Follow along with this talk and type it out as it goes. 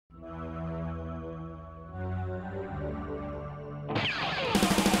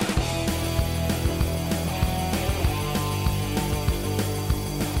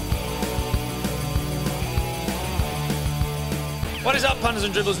What is up, punters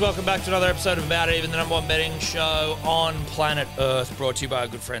and dribblers? Welcome back to another episode of About Even, the number one betting show on planet Earth, brought to you by our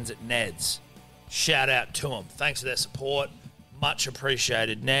good friends at Ned's. Shout out to them. Thanks for their support. Much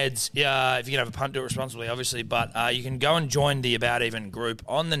appreciated. Ned's, if you can have a punt, do it responsibly, obviously, but you can go and join the About Even group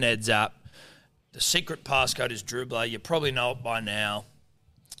on the Ned's app. The secret passcode is Dribbler. You probably know it by now,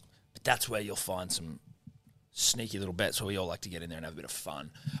 but that's where you'll find some sneaky little bets where we all like to get in there and have a bit of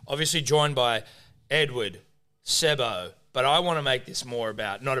fun. Obviously joined by Edward, Sebo, but I want to make this more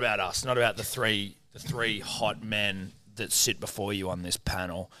about, not about us, not about the three hot men that sit before you on this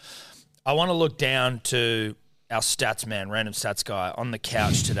panel. I want to look down to our stats man, random stats guy, on the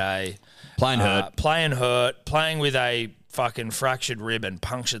couch today. Playing hurt, playing with a fucking fractured rib and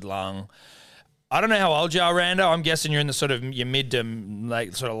punctured lung. I don't know how old you are, Rando. I'm guessing you're in the sort of your mid to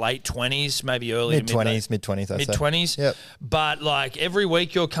like sort of late 20s, maybe early mid-20s. Mid-20s. Yep. But like every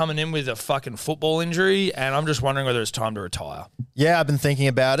week you're coming in with a fucking football injury, and I'm just wondering whether it's time to retire. Yeah, I've been thinking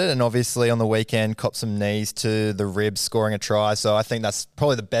about it, and obviously on the weekend, copped some knees to the ribs, scoring a try. So I think that's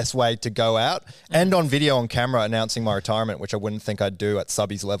probably the best way to go out. And on video, on camera, announcing my retirement, which I wouldn't think I'd do at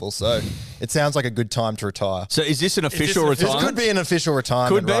subbies level. So it sounds like a good time to retire. So is this an official retirement? This could be an official retirement.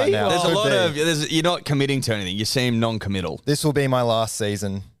 Could be. Right now. There's a lot of. You're not committing to anything. You seem non-committal. This will be my last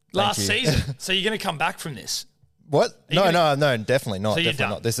season. Last season. So you're going to come back from this? What? No, definitely not. So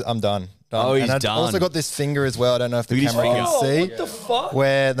definitely done. not. I'm done. Oh, he's and done. I've also got this finger as well. I don't know if the Look at his camera can see. What the fuck?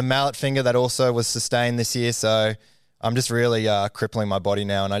 Where the mallet finger that also was sustained this year. So I'm just really crippling my body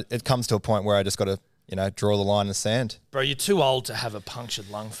now, and it comes to a point where I just got to, draw the line in the sand. Bro, you're too old to have a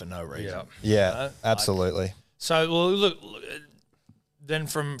punctured lung for no reason. Yeah, absolutely. So, well, look, then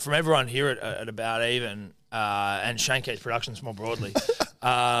from everyone here at About Even and Shane Cates Productions more broadly,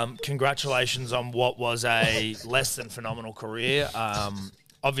 congratulations on what was a less than phenomenal career.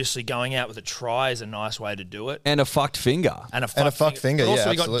 Obviously, going out with a try is a nice way to do it. And a fucked finger. And a fucked finger, yeah, also,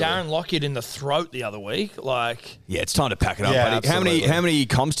 we got absolutely. Darren Lockett in the throat the other week. Yeah, it's time to pack it up, Yeah, buddy. absolutely. How many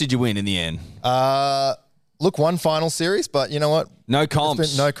comps did you win in the end? Look, one final series, but you know what? No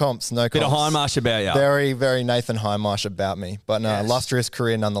comps. No comps. Bit of Hindmarsh about you. Very, very Nathan Hindmarsh about me, but no, illustrious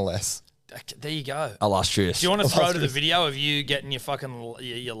career nonetheless. There you go. Illustrious. Do you want to throw to the video of you getting your fucking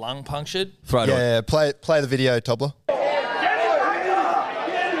your lung punctured? Throw to it. Yeah, play the video, Tobler.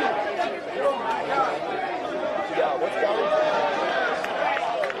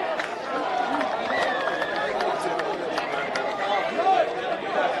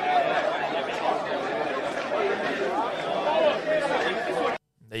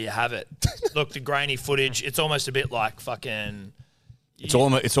 There you have it. Look, the grainy footage, it's almost a bit like fucking... It's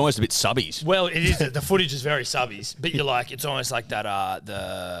almost a bit subbies. Well, it is. The footage is very subbies, but you're like, it's almost like that,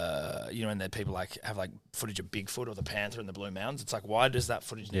 when the people like have like footage of Bigfoot or the Panther in the Blue Mountains. It's like, why does that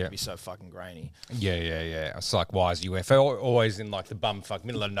footage need to be so fucking grainy? Yeah. It's like, why is UFO always in like the bumfuck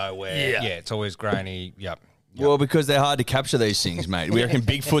middle of nowhere? Yeah. Yeah, it's always grainy. Yep. Well, because they're hard to capture these things, mate. We reckon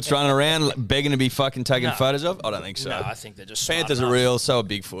Bigfoot's running around begging to be fucking taken photos of? I don't think so. No, I think they're just Panthers smart are enough. real, so are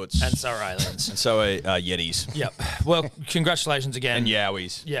Bigfoots. And so are aliens. And so are Yetis. Yep. Well, congratulations again. And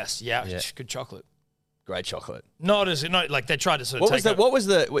Yowies. Yes, yeah. Good chocolate. Great chocolate. Not like they tried to sort of There's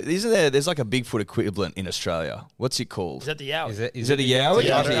like a Bigfoot equivalent in Australia. What's it called? Is that the Yowie? Is it a Yowie?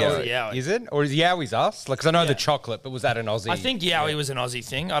 Yeah, It's a Yowie. Yowie. Yowie. Is it? Or is Yowie's us? Like, because I know the chocolate, but was that an Aussie? I think Yowie was an Aussie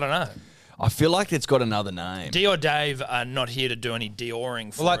thing. I don't know. I feel like it's got another name. D or Dave are not here to do any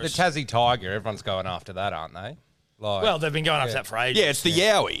Dioring for Well, like us. the Tassie Tiger, everyone's going after that, aren't they? Like, Well, they've been going after that for ages. Yeah, it's the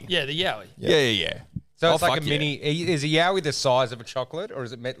Yowie. Yeah, the Yowie. Yeah. so it's Oh, like a fuck yeah. mini. Is a Yowie the size of a chocolate, or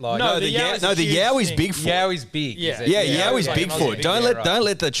is it meant like? No, The the Yowie's a Yowie's huge Bigfoot. Yowie's big. Yeah. Is it? Yeah, Yowie's Yowie's like an Bigfoot. Aussie. Don't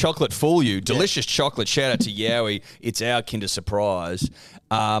let the chocolate fool you. Delicious chocolate. Shout out to Yowie. It's our Kinder Surprise.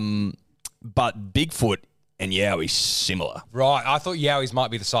 But Bigfoot and Yowie similar. Right, I thought Yowies might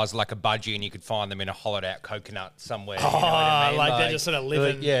be the size of like a budgie, and you could find them in a hollowed out coconut somewhere. You know what I mean? Like they're just sort of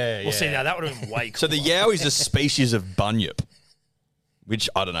living. Yeah. Well, see, now that would have been way So cooler. the Yowie's a species of bunyip, which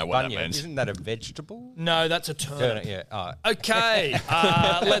I don't know what Bunyip. that means. Isn't that a vegetable? No, that's a turnip. Yeah. Okay,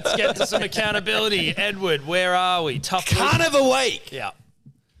 let's get to some accountability. Edward, where are we? Tough week. Carnival week. Yeah.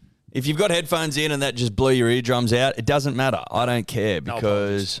 If you've got headphones in and that just blew your eardrums out, it doesn't matter. I don't care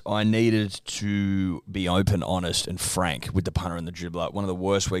because I needed to be open, honest, and frank with the punter and the dribbler. One of the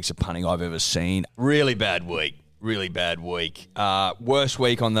worst weeks of punting I've ever seen. Really bad week. Worst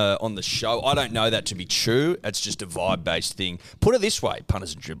week on the show. I don't know that to be true. It's just a vibe-based thing. Put it this way,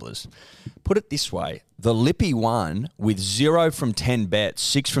 punters and dribblers. Put it this way. The Lippy won with 0 from 10 bets,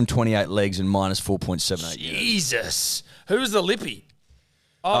 6 from 28 legs, and minus 4.78 units. Jesus. Who's the Lippy?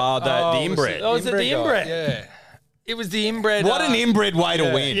 The inbred. Oh, is it the inbred? Yeah. It was the inbred. What an inbred way to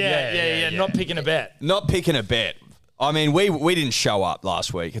win. Yeah. Not picking a bet. Not picking a bet. I mean, we didn't show up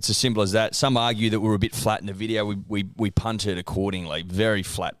last week. It's as simple as that. Some argue that we were a bit flat in the video. We punted accordingly. Very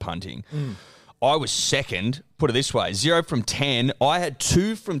flat punting. I was second. Put it this way, 0 from 10. I had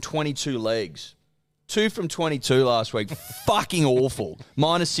 2 from 22 legs. 2 from 22 last week. Fucking awful.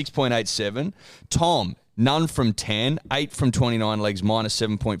 Minus 6.87. Tom, none from 10. 8 from 29 legs. Minus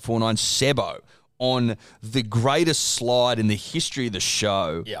 7.49. Sebo, on the greatest slide in the history of the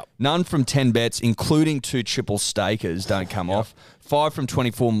show. Yep. None from 10 bets, including 2 triple stakers, don't come off. 5 from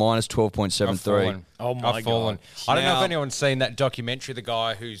 24, minus 12.73. Oh, my I've fallen. God. I don't know Now- if anyone's seen that documentary, the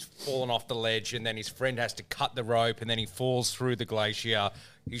guy who's fallen off the ledge and then his friend has to cut the rope and then he falls through the glacier.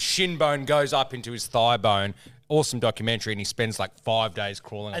 His shin bone goes up into his thigh bone. Awesome documentary, and he spends like 5 days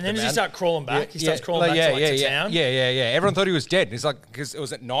crawling up And then the does he mountain. start crawling back? He starts crawling back to town? Yeah. Everyone thought he was dead. It's like, because it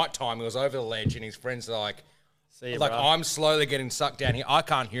was at night time, he was over the ledge, and his friends are like, See you, like, bro. I'm slowly getting sucked down here. I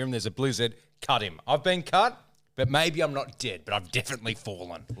can't hear him. There's a blizzard. Cut him. I've been cut, but maybe I'm not dead, but I've definitely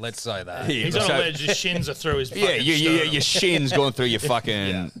fallen. Let's say that. He's on a ledge. His shins are through his fucking Your shin's going through your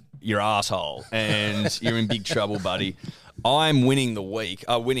fucking your asshole, and you're in big trouble, buddy. I'm winning the week.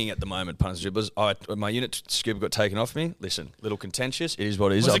 Winning at the moment, punters and dribblers. My unit scuba got taken off me. Listen, little contentious. It is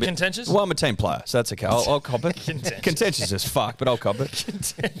what it is. Was it contentious? Well, I'm a team player, so that's okay. I'll cop it. Contentious. Contentious as fuck, but I'll cop it.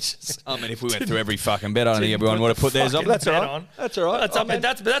 Contentious. I mean, if we went through every fucking bet, I don't think everyone would have put theirs up. That's all right. That's all right. But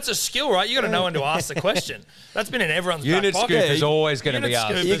that's a skill, right? You got to know when to ask the question. That's been in everyone's Unit back scoop pocket. is always going to be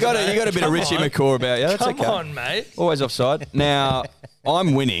Unit us. scoop You got a bit of Richie McCaw about you. That's Come okay. on, mate. Always offside. Now,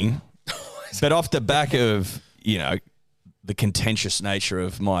 I'm winning, but off the back of, the contentious nature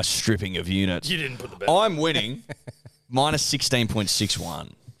of my stripping of units. You didn't put the bet. I'm winning minus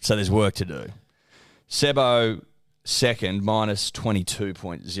 16.61. So there's work to do. Sebo second, minus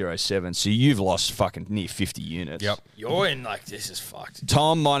 22.07. So you've lost fucking near 50 units. Yep. You're in like, this is fucked.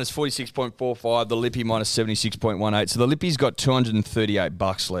 Tom, minus 46.45. The Lippy, minus 76.18. So the Lippy's got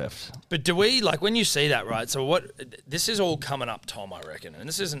 $238 left. But do we, like, when you see that, right? So this is all coming up, Tom, I reckon. And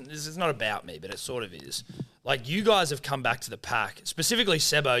this is not about me, but it sort of is. Like, you guys have come back to the pack. Specifically,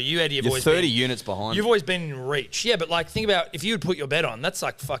 Sebo, you, Eddie, have You're always 30 been, units behind. You've always been in reach. Yeah, but, like, think about if you would put your bet on, that's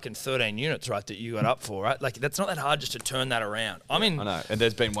like fucking 13 units, right, that you got up for, right? Like, that's not that hard just to turn that around. I mean... I know. And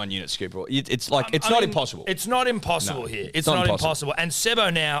there's been one unit scoop. It's like, it's not impossible. It's not impossible here. It's not impossible. And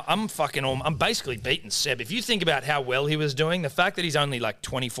Sebo now, I'm basically beating Seb. If you think about how well he was doing, the fact that he's only like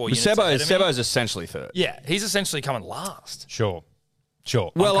 24 units ahead of me, Sebo's essentially third. yeah, he's essentially coming last. Sure.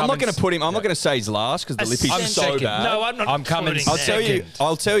 Well, I'm not going to put him. I'm not going to say he's last because the Lippy's so bad. No, I'm not. I'm coming including that.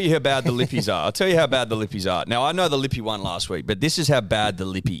 I'll tell you how bad the Lippies are. I'll tell you how bad the Lippies are. Now, I know the Lippy won last week, but this is how bad the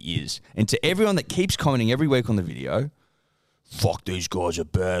Lippy is. And to everyone that keeps commenting every week on the video, fuck, these guys are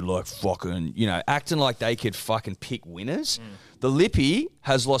bad, like fucking, acting like they could fucking pick winners. The Lippy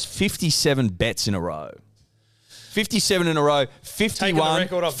has lost 57 bets in a row. 57 in a row,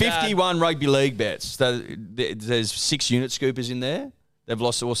 51 rugby league bets. So there's 6 unit scoopers in there. They've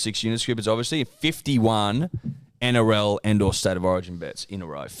lost all 6 unit scoopers, obviously. 51 NRL and/or State of Origin bets in a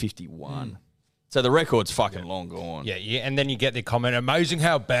row. 51. So the record's fucking long gone. Yeah, and then you get the comment, amazing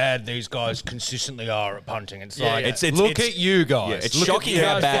how bad these guys consistently are at punting. It's like, It's look at you guys. Yeah, it's Look at shocking you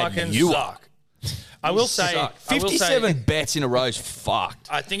how guys bad fucking you suck. I will say, 57 bets in a row is fucked.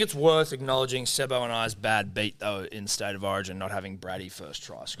 I think it's worth acknowledging Sebo and I's bad beat, though, in State of Origin, not having Brady first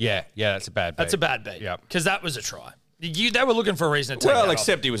try score. Yeah, that's a bad beat. That's a bad beat. Yeah. Because that was a try. They were looking for a reason to take that off.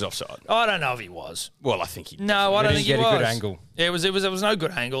 Except he was offside. I don't know if he was. Well, I think he. No, I don't think he was. Didn't get a good angle. Yeah, it was no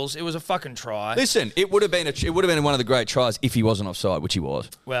good angles. It was a fucking try. Listen, it would have been one of the great tries if he wasn't offside, which he was.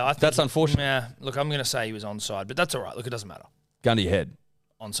 Well, I think That's unfortunate. Yeah, look, I'm going to say he was onside, but that's all right. Look, it doesn't matter. Gun to your head.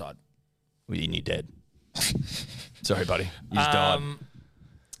 Onside. Well, you're dead. Sorry, buddy. You just died.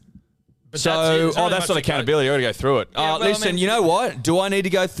 But So, there's only that's much not to go- accountability. I got to go through it. Yeah, well, listen, I mean- you know what? Do I need to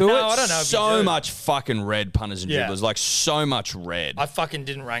go through it? No, I don't know if you So do. much fucking red punters and Yeah. dribblers. Like, so much red. I fucking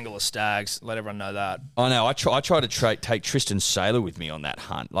didn't wrangle the Stags. Let everyone know that. I know. I tried to take Tristan Saylor with me on that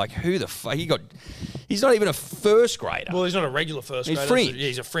hunt. Like, who the fuck? He's not even a first grader. Well, he's not a regular first He's grader. fringe. Yeah,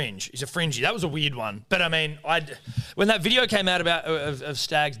 he's a fringe. He's a fringy. That was a weird one. But I mean, when that video came out about of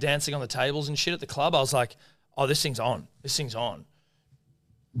Stags dancing on the tables and shit at the club, I was like, oh, this thing's on. This thing's on.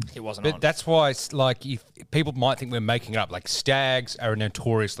 It wasn't on. But that's why it's like, if people might think we're making it up. Like, Stags are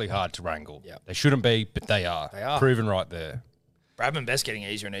notoriously hard to wrangle. Yeah. They shouldn't be, but they are. They are. Proven right there. Bradman Best getting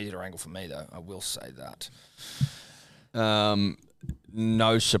easier and easier to wrangle for me, though. I will say that.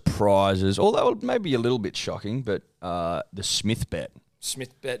 No surprises. Although maybe a little bit shocking, but the Smith bet.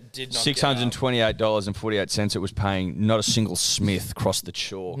 Smith bet did not $628.48 it was paying. Not a single Smith crossed the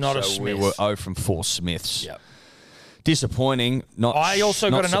chalk. Not a so we Smith. were 0 from 4 Smiths. Yep. Disappointing. Not. I also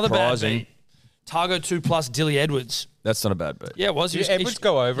not got another surprising. bad beat. Targo 2 plus Dilly Edwards. That's not a bad beat. Yeah, it was. Did Edwards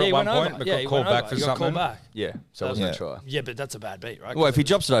go over at one point, but got called back for He got something? called back. Yeah, so it wasn't a try. Yeah, but that's a bad beat, right? Well, if he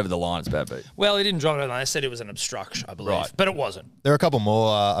drops it over the line, it's a bad beat. Well, he didn't drop it. They said it was an obstruction, I believe. Right. But it wasn't. There are a couple more.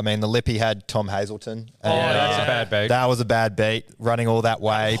 I mean, the Lippy had Tom Hazelton. Yeah, that's a bad beat. That was a bad beat. Running all that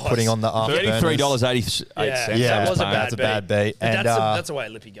way, putting on the afterburners. $33.88. That was a that's a bad beat. But And that's a way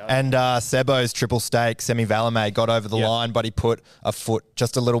Lippy goes. And Sebo's triple stake, Semi Valame, got over the line, but he put a foot,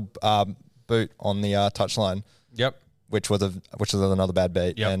 just a little boot on the touchline. Yep. Which was another bad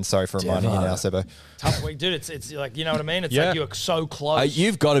beat. Yep. And sorry for reminding you now, Sebo. Tough week, dude. It's like, you know what I mean? It's like you were so close.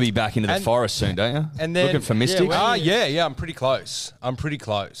 You've got to be back into the forest soon, don't you? And then looking for Mystic. Yeah, I'm pretty close.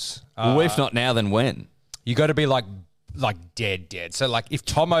 Well, if not now, then when? You got to be like dead. So like if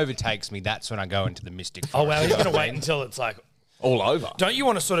Tom overtakes me, that's when I go into the Mystic Oh, Forest. wow. He's going to wait until it's like All over. Don't you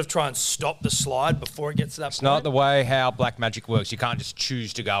want to sort of try and stop the slide before it gets to that point? It's not the way how black magic works. You can't just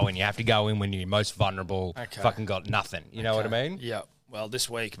choose to go in. You have to go in when you're most vulnerable. Okay. Fucking got nothing. You know what I mean? Yeah. Well, this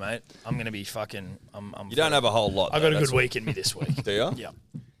week, mate, I'm going to be fucking. You don't have a whole lot. I've got a good week in me this week. Do you? Yeah.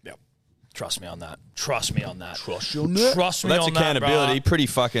 Yep. Trust me on that. Trust me on that. Trust your net. Trust me Well, that's on that, accountability. bruh. Pretty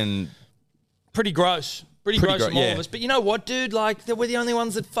fucking. Pretty gross. Pretty gross from all yeah. of us. But you know what, dude? Like, we're the only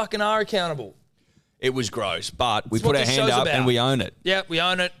ones that fucking are accountable. It was gross, but we It's what put our this hand show's up about. and we own it. Yeah, we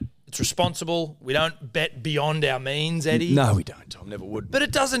own it. It's responsible. We don't bet beyond our means, Eddie. No, we don't. Tom never would. But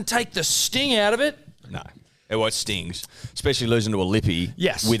it doesn't take the sting out of it. No. It stings, especially losing to a Lippy.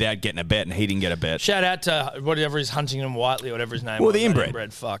 Yes. Without getting a bet, and he didn't get a bet. Shout out to whatever is Huntington Whiteley, or whatever his name Well, was. the inbred.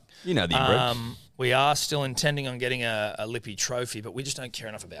 Inbred, fuck. You know the inbred. We are still intending on getting a Lippy trophy, but we just don't care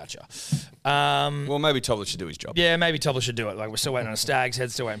enough about you. Well, maybe Tobler should do his job. Yeah, maybe Tobler should do it. Like, we're still waiting on a Stag's Head,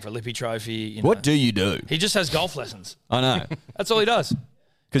 still waiting for a Lippy trophy. You know. What do you do? He just has golf lessons. I know. That's all he does.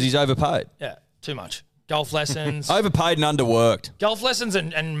 Because he's overpaid. Yeah, too much. Golf lessons. Overpaid and underworked. Golf lessons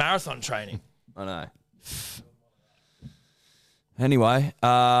and marathon training. I know. Anyway,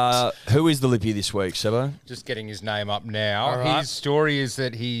 who is the Lippy this week, Sebo? Just getting his name up now. All right. His story is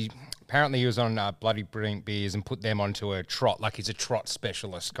that apparently he was on Bloody Brilliant Beers and put them onto a trot, like he's a trot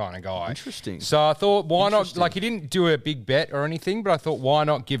specialist kind of guy. Interesting. So I thought, why not? Like, he didn't do a big bet or anything, but I thought, why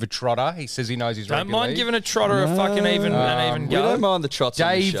not give a trotter? He says he knows his Don't rugby mind league. giving a trotter a fucking even We go. don't mind the trots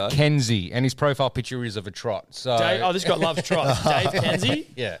on this Dave show. Kenzie, and his profile picture is of a trot. So This guy loves trots. Dave Kenzie?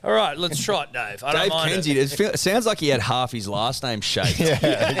 Yeah. All right, let's trot, Dave. I don't Dave mind Kenzie, it sounds like he had half his last name shaped.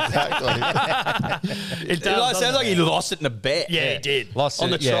 Exactly. It It sounds like he lost it in a bet. Yeah, he did. lost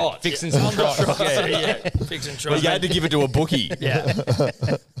on it, the yeah. trot. Fixing some trots. Yeah, fixing But trots. you had to give it to a bookie. Yeah.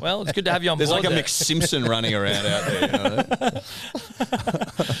 Well, it's good to have you on There's board. like a there. Mick Simpson running around out there. You know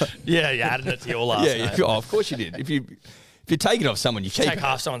that? Yeah, you added it to your last name. of course you did. If you take it off someone, you keep Take it.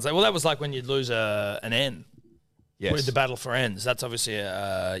 half someone's name. Well, that was like when you'd lose an N. Yes. With the battle for ends. That's obviously you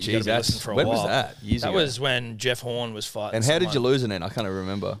got to be Jeez, listening for a when while. was that? Years that ago. was when Jeff Horn was fighting. And how did you someone. lose it then? I can't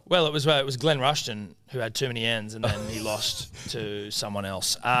remember. Well, it was Glenn Rushton who had too many ends, and then he lost to someone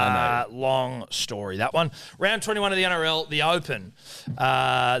else. Long story, that one. Round 21 of the NRL, the Open,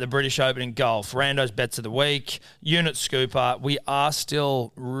 the British Open in golf. Rando's bets of the week, unit scooper. We are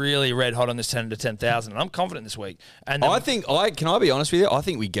still really red hot on this 10 to 10,000, and I'm confident this week. And then, Can I be honest with you? I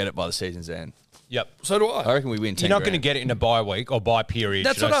think we get it by the season's end. Yep. so do I I. reckon we win 10 You're not going to grand. get it in a bye week or bye period.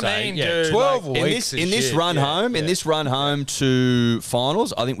 That's should what I say. mean, Yeah, dude. 12 Like, weeks. In this run home to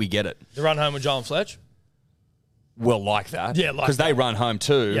finals, I think we get it. The run home with John Fletch. Well, like that. Yeah, like because they that. run home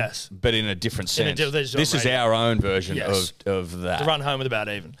too. Yes. But in a different In a sense. they're just This on is radio. our own version Yes. of that. The run home with about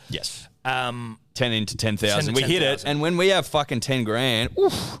even. Yes. 10 10 into 10 10,000. to We hit it, 10,000. and when we have fucking 10 grand,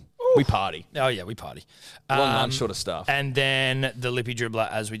 we party. Oh, yeah, we party. One lunch sort of stuff. And then the Lippy dribbler,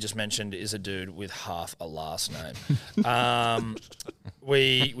 as we just mentioned, is a dude with half a last name.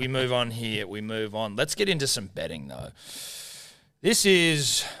 We move on here. We move on. Let's get into some betting, though. This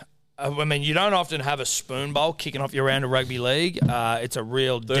is... I mean, you don't often have a spoon bowl kicking off your round of rugby league. It's a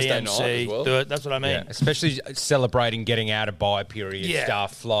real Thursday DMC. night as well. That's what I mean. Yeah, especially celebrating getting out of bye period Yeah.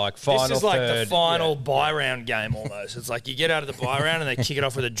 stuff like final This is like third. the final bye round game almost. It's like you get out of the bye round and they kick it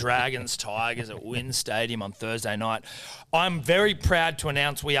off with the Dragons Tigers at Wynn Stadium on Thursday night. I'm very proud to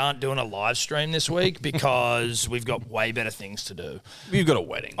announce we aren't doing a live stream this week because we've got way better things to do. You've got a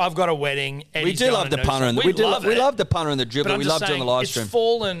wedding. I've got a wedding. We Eddie's do going love to the Noosa. punter and we love the punter and the But dribbler. I'm We just love doing saying, the live it's stream.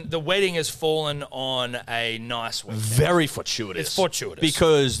 fallen. The wedding has fallen on a nice weekend. Very fortuitous. It's fortuitous.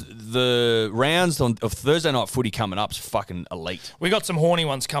 Because the rounds of Thursday night footy coming up is fucking elite. We got some horny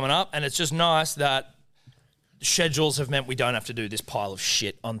ones coming up, and it's just nice that schedules have meant we don't have to do this pile of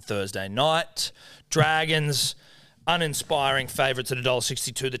shit on Thursday night. Dragons, uninspiring favourites at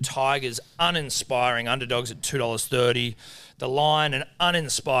 $1.62. The Tigers, uninspiring underdogs at $2.30. The line, an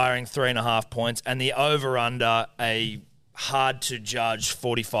uninspiring 3.5 points. And the over-under, a hard-to-judge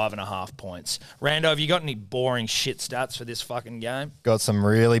 45.5 points. Rando, have you got any boring shit stats for this fucking game? Got some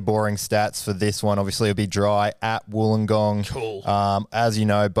really boring stats for this one. Obviously, it'll be dry at Wollongong. Cool. As you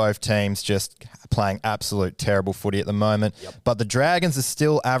know, both teams just playing absolute terrible footy at the moment. Yep. But the Dragons are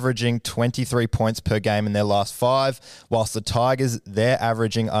still averaging 23 points per game in their last 5, whilst the Tigers, they're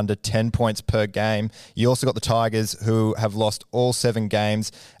averaging under 10 points per game. You also got the Tigers, who have lost all 7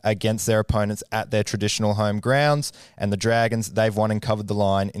 games against their opponents at their traditional home grounds. And the Dragons, they've won and covered the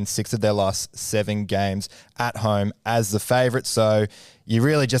line in 6 of their last 7 games at home as the favourite. So you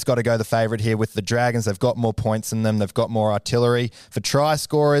really just got to go the favourite here with the Dragons. They've got more points than them. They've got more artillery. For try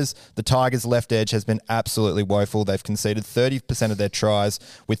scorers, the Tigers' left edge has been absolutely woeful. They've conceded 30% of their tries,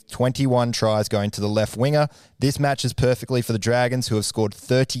 with 21 tries going to the left winger. This matches perfectly for the Dragons, who have scored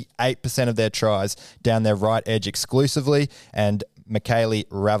 38% of their tries down their right edge exclusively. And Michaeli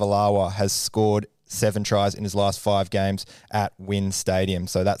Ravalawa has scored 7 tries in his last 5 games at Wynn Stadium.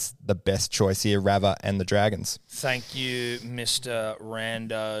 So that's the best choice here, Rava and the Dragons. Thank you, Mr.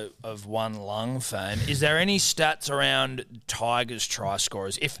 Rando of One Lung fame. Is there any stats around Tigers try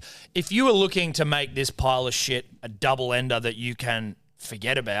scorers? If you were looking to make this pile of shit a double-ender that you can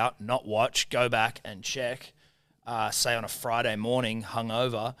forget about, not watch, go back and check, say on a Friday morning,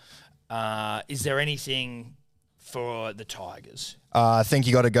 hungover, is there anything for the Tigers? I think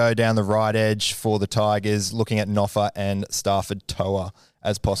you got to go down the right edge for the Tigers, looking at Noffa and Stafford Toa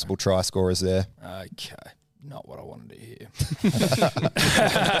as possible try scorers there. Okay. Not what I wanted to hear.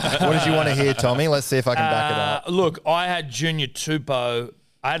 What did you want to hear, Tommy? Let's see if I can back it up. Look, I had Junior Tupou.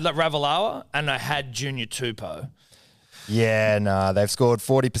 I had Ravalawa and I had Junior Tupou. Yeah, nah, they've scored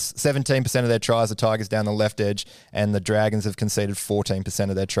 17% of their tries, the Tigers down the left edge, and the Dragons have conceded 14%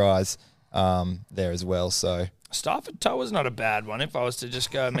 of their tries there as well. So Stafford Toa's not a bad one. If I was to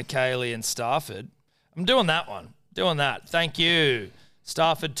just go Michaeli and Stafford, I'm doing that one. Doing that. Thank you.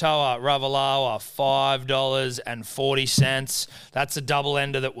 Stafford Toa, Ravalawa, $5.40. That's a double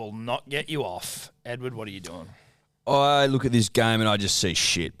ender that will not get you off. Edward, what are you doing? I look at this game and I just see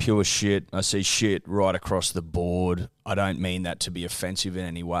shit, pure shit. I see shit right across the board. I don't mean that to be offensive in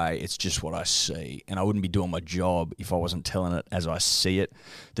any way. It's just what I see. And I wouldn't be doing my job if I wasn't telling it as I see it.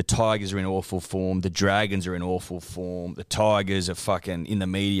 The Tigers are in awful form. The Dragons are in awful form. The Tigers are fucking in the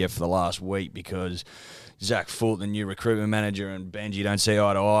media for the last week because Zach Fulton, the new recruitment manager, and Benji don't see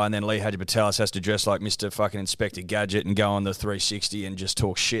eye to eye, and then Lee Hadjipatalis has to dress like Mr. fucking Inspector Gadget and go on the 360 and just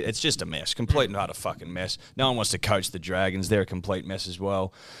talk shit. It's just a mess. Complete and utter fucking mess. No one wants to coach the Dragons. They're a complete mess as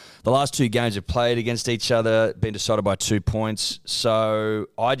well. The last 2 games have played against each other, been decided by 2 points. So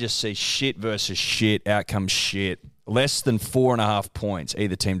I just see shit versus shit, outcome shit. Less than 4.5 points,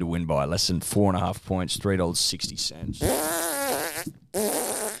 either team to win by. Less than 4.5 points, $3.60.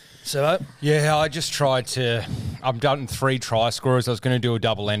 So, yeah, I just tried to. I'm done 3 try scorers. I was going to do a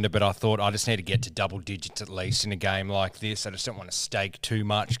double ender, but I thought I just need to get to double digits at least in a game like this. I just don't want to stake too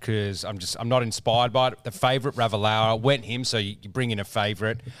much because I'm not inspired by it. The favourite Ravalawa went him, so you bring in a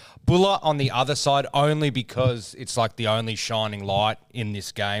favourite. Buller on the other side only because it's like the only shining light in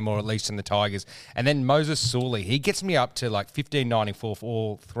this game, or at least in the Tigers. And then Moses Sully, he gets me up to like $15.94 for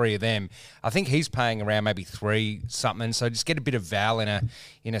all 3 of them. I think he's paying around maybe 3 something. So just get a bit of Val in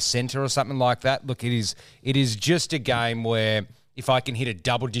a centre or something like that. Look, it is just a game where if I can hit a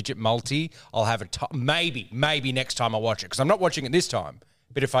double-digit multi, I'll have maybe next time I watch it, because I'm not watching it this time.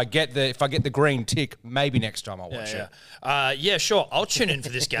 But if I get the green tick, maybe next time I'll watch it. Yeah, sure. I'll tune in for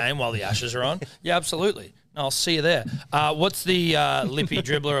this game while the Ashes are on. Yeah, absolutely. I'll see you there. What's the lippy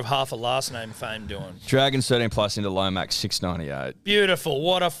dribbler of half a last name fame doing? Dragons 13 plus into Lomax, $6.98. Beautiful.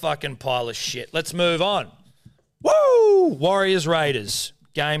 What a fucking pile of shit. Let's move on. Woo! Warriors Raiders,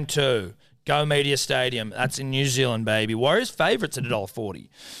 game 2. Go Media Stadium. That's in New Zealand, baby. Warriors favourites at $1.40.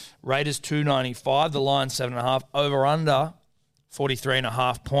 Raiders $2.95. The line 7.5. Over under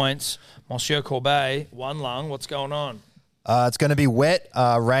 43.5 points. Monsieur Corbet, One Lung. What's going on? It's going to be wet,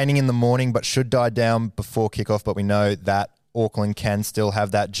 raining in the morning, but should die down before kickoff. But we know that Auckland can still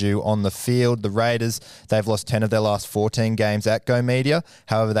have that dew on the field. The Raiders, they've lost 10 of their last 14 games at Go Media.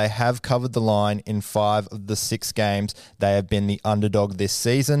 However, they have covered the line in 5 of the 6 games. They have been the underdog this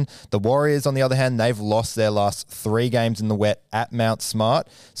season. The Warriors, on the other hand, they've lost their last 3 games in the wet at Mount Smart.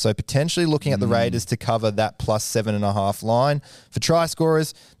 So potentially looking at the Raiders to cover that plus 7.5 line. For try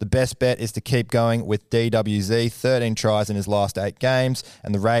scorers, the best bet is to keep going with DWZ, 13 tries in his last 8 games.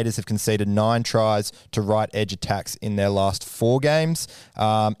 And the Raiders have conceded 9 tries to right edge attacks in their last last 4 games.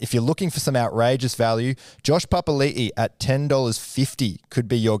 If you're looking for some outrageous value, Josh Papali'i at $10.50 could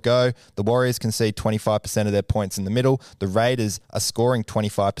be your go. The Warriors concede 25% of their points in the middle. The Raiders are scoring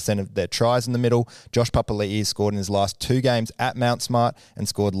 25% of their tries in the middle. Josh Papali'i has scored in his last 2 games at Mount Smart and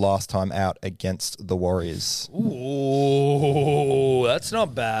scored last time out against the Warriors. Ooh, that's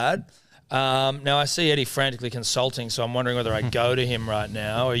not bad. Now, I see Eddie frantically consulting, so I'm wondering whether I go to him right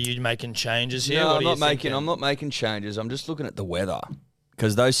now. Are you making changes here? No, I'm not making changes. I'm just looking at the weather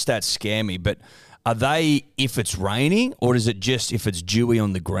because those stats scare me. But are they if it's raining or is it just if it's dewy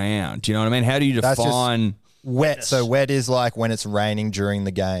on the ground? Do you know what I mean? How do you define wet? So wet is like when it's raining during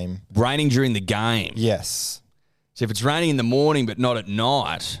the game. Raining during the game? Yes. So if it's raining in the morning but not at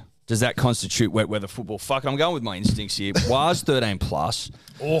night, does that constitute wet weather football? Fuck it, I'm going with my instincts here. WAS 13 plus.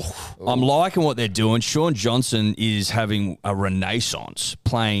 I'm liking what they're doing. Sean Johnson is having a renaissance,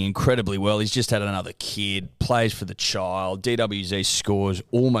 playing incredibly well. He's just had another kid, plays for the child. DWZ scores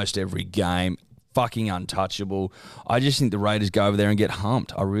almost every game. Fucking untouchable. I just think the Raiders go over there and get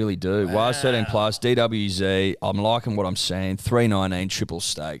humped. I really do. Wow. WAS 13 plus, DWZ. I'm liking what I'm seeing. 319 triple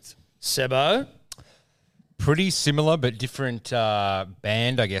staked. Sebo? Pretty similar but different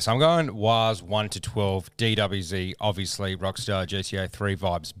band, I guess. I'm going WAS 1 to 12, DWZ, obviously, Rockstar, GTA 3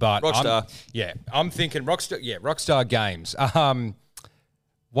 vibes. But Rockstar. I'm thinking Rockstar games.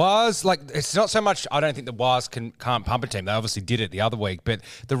 WAS, like, it's not so much, I don't think the WAS can't pump a team. They obviously did it the other week. But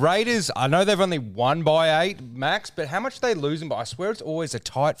the Raiders, I know they've only won by 8 max, but how much are they losing by? I swear it's always a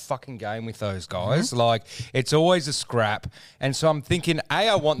tight fucking game with those guys. Mm-hmm. Like, it's always a scrap. And so I'm thinking,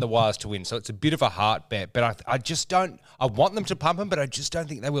 I want the WAS to win. So it's a bit of a heart bet. But I just don't, I want them to pump them, but I just don't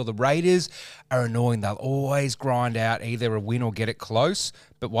think they will. The Raiders are annoying. They'll always grind out either a win or get it close.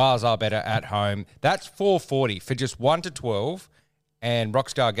 But WAS are better at home. That's 440 for just 1 to 12. And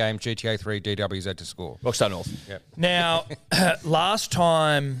Rockstar game, GTA 3, DWZ to score. Rockstar North. Yep. Now, the last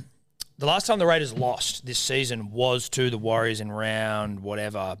time the Raiders lost this season was to the Warriors in round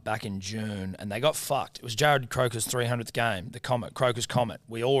whatever back in June, and they got fucked. It was Jared Croker's 300th game, the Comet, Croker's Comet.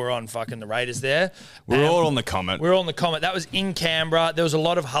 We all were on fucking the Raiders there. We're all on the Comet. We're all on the Comet. That was in Canberra. There was a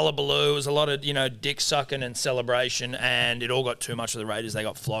lot of hullabaloo. There was a lot of, dick sucking and celebration, and it all got too much for the Raiders. They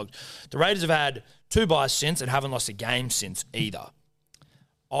got flogged. The Raiders have had 2 byes since and haven't lost a game since either.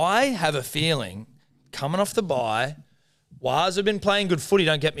 I have a feeling, coming off the bye, WAS have been playing good footy,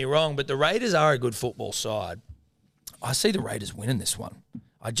 don't get me wrong, but the Raiders are a good football side. I see the Raiders winning this one.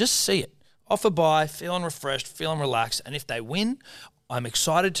 I just see it. Off a bye, feeling refreshed, feeling relaxed, and if they win, I'm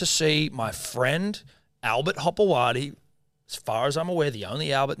excited to see my friend Albert Hopewadi, as far as I'm aware, the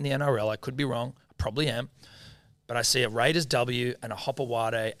only Albert in the NRL. I could be wrong. I probably am. But I see a Raiders W and a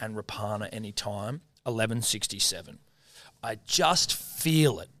Hopewadi and Rapana anytime, 11.67. I just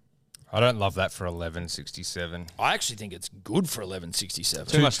feel it. I don't love that for 11.67. I actually think it's good for 11.67.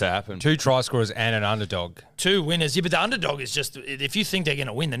 Too much to happen. 2 try scorers and an underdog. 2 winners. Yeah, but the underdog is just, if you think they're going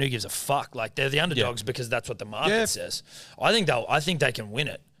to win, then who gives a fuck? Like, they're the underdogs because that's what the market says. I think they can win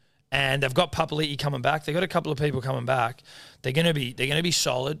it. And they've got Papali'i coming back. They've got a couple of people coming back. They're going to be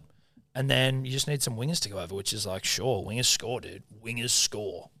solid. And then you just need some wingers to go over, which is like, sure, wingers score, dude. Wingers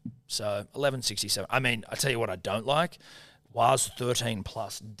score. So 11.67. I mean, I tell you what I don't like. WAS 13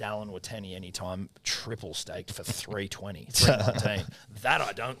 plus Dallin Wateni anytime, triple staked for 320, 319. That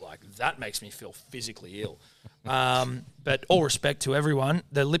I don't like. That makes me feel physically ill. But all respect to everyone.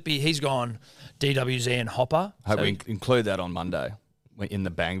 The Lippy, he's gone DWZ and Hopper. Hope we include that on Monday in the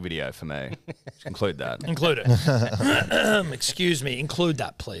bang video for me. Just include that. Include it. Excuse me. Include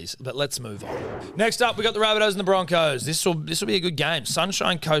that, please. But let's move on. Next up, we got the Rabbitohs and the Broncos. This will be a good game.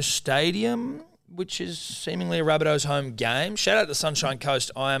 Sunshine Coast Stadium, which is seemingly a Rabbitohs home game. Shout out to Sunshine Coast.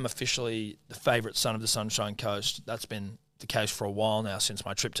 I am officially the favourite son of the Sunshine Coast. That's been the case for a while now since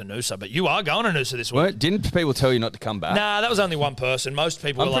my trip to Noosa. But you are going to Noosa this week. Didn't people tell you not to come back? Nah, that was only one person. Most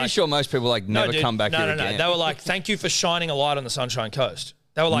people I'm pretty sure most people never come back here again. No. They were like, thank you for shining a light on the Sunshine Coast.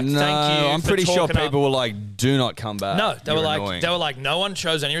 They were like, thank you. I'm pretty sure people were like, do not come back. No, they were like, no one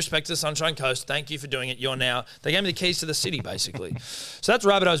shows any respect to the Sunshine Coast. Thank you for doing it. You're now. They gave me the keys to the city, basically. So that's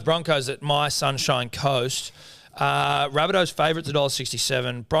Rabbitohs Broncos at my Sunshine Coast. Rabbitohs favourites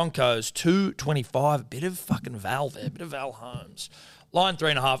 $1.67. Broncos $2.25. Bit of fucking Val there. Bit of Val Holmes. Line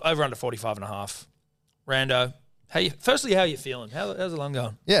 3.5. Over under 45.5. Rando. How are you feeling? How's the line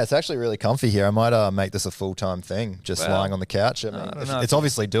going? Yeah, it's actually really comfy here. I might make this a full-time thing, just lying on the couch. I mean, it's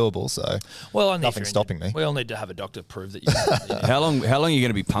obviously doable, so nothing's stopping me. We all need to have a doctor prove that you How long are you going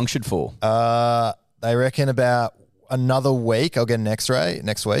to be punctured for? They reckon about another week. I'll get an X-ray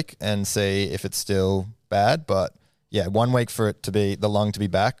next week and see if it's still bad. But Yeah, 1 week for it to be the lung to be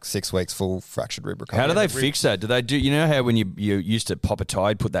back, 6 weeks full fractured rib recovery. How do they fix that? Do they do? You know how when you used to pop a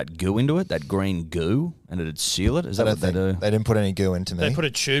tie, put that goo into it, that green goo, and it'd seal it? Is that what they do? They didn't put any goo into me. They put a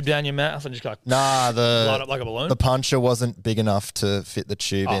tube down your mouth and just go light up like a balloon. The puncher wasn't big enough to fit the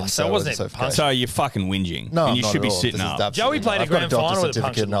tube in, so it wasn't suffocating. So you're fucking whinging. No, and you not should at be all. sitting This is up. absolutely Joey played not. a grand I've got a final doctor's with a certificate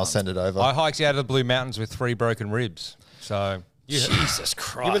punctured and I'll lung. send it over. I hiked out of the Blue Mountains with 3 broken ribs. So Jesus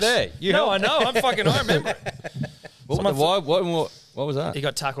Christ. You were there. I know. I remember. What was that? He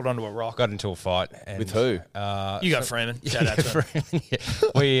got tackled onto a rock. got into a fight. And, With who? You got Freeman. Shout out to him.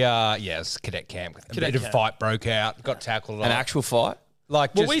 We, it was cadet camp. A bit of camp. fight broke out. Got tackled. An actual fight?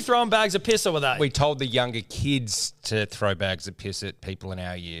 Like, Were we throwing bags of piss or were they? we told the younger kids to throw bags of piss at people in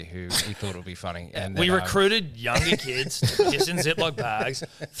our year who we thought it would be funny. And We then, recruited younger kids to piss in Ziploc bags,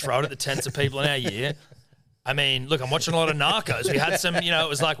 throw it at the tents of people in our year. I mean, look, I'm watching a lot of Narcos. We had some, it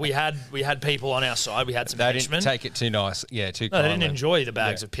was like we had people on our side. We had some they henchmen. didn't take it too nice. Yeah, too No, they kindly. didn't enjoy the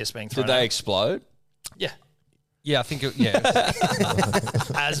bags of piss being thrown Did they at. explode? Yeah. Yeah, I think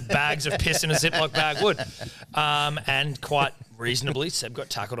As bags of piss in a Ziploc bag would. And quite reasonably, Seb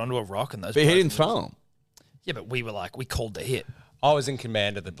got tackled onto a rock and those But he broken didn't throw them. Yeah, but we called the hit. I was in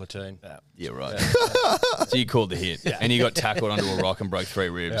command of the platoon. Yeah, right. So you called the hit, and you got tackled onto a rock and broke 3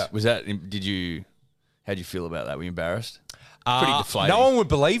 ribs. Yeah. Was that? How'd you feel about that? Were you embarrassed? Pretty deflating. No one would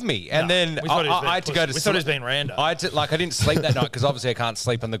believe me. And then we thought he was I had to go to we thought he was being rando. I didn't sleep that night because obviously I can't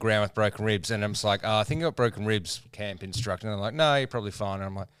sleep on the ground with broken ribs. And I'm just like, I think I got broken ribs, camp instructor. And they're like, no, you're probably fine. And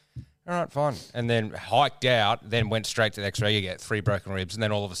I'm like, all right, fine. And then hiked out, then went straight to the X-ray. You get 3 broken ribs. And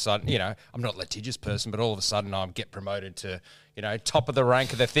then all of a sudden, I'm not a litigious person, but all of a sudden I get promoted to, top of the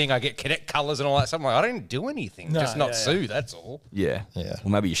rank of the thing. I get cadet colours and all that stuff. I'm like, I didn't do anything. Just not sue, that's all. Yeah. Well,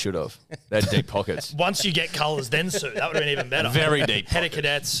 maybe you should have. They had deep pockets. Once you get colours, then sue. That would have been even better. Very deep Head of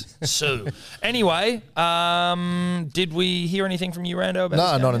cadets, sue. Anyway, did we hear anything from you, Rando? About No,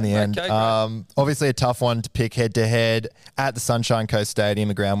 this game? not in the end. Okay, great. Obviously a tough one to pick head-to-head at the Sunshine Coast Stadium,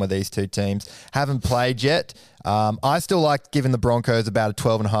 the ground where these two teams haven't played yet. I still like giving the Broncos about a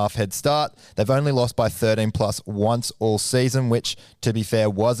 12.5 head start. They've only lost by 13 plus once all season, which, to be fair,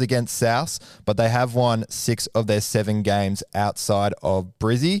 was against South, but they have won 6 of their 7 games outside of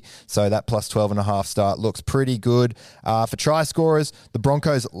Brizzy, so that plus 12.5 start looks pretty good. For try scorers, the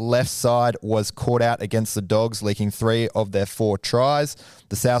Broncos' left side was caught out against the Dogs, leaking 3 of their 4 tries.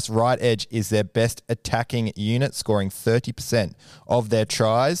 The South's right edge is their best attacking unit, scoring 30% of their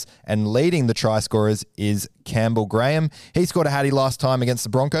tries, and leading the try scorers is Campbell Graham. He scored a hattie last time against the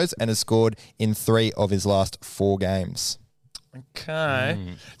Broncos and has scored in 3 of his last 4 games.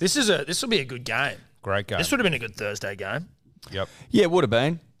 Okay. This will be a good game. Great game. This would have been a good Thursday game. Yep. Yeah, it would have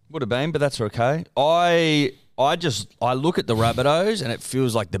been, but that's okay. I look at the Rabbitohs and it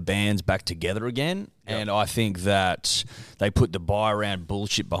feels like the band's back together again. Yep. And I think that they put the buy around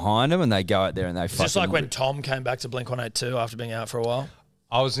bullshit behind them and they go out there and they fucking... Just like when Tom came back to Blink-182 after being out for a while.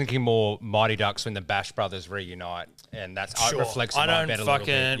 I was thinking more Mighty Ducks when the Bash Brothers reunite, and that's it reflects on my bet a little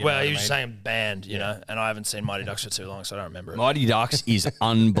bit. He was saying band, and I haven't seen Mighty Ducks for too long, so I don't remember it. Mighty Ducks is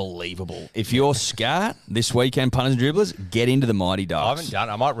unbelievable. If you're scat this weekend, punters and dribblers, get into the Mighty Ducks. I haven't done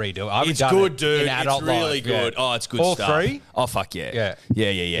it. I might redo it. I haven't It's done good, it dude. in adult It's really life. good. Yeah. Oh, it's good All stuff. 3? Oh, fuck yeah.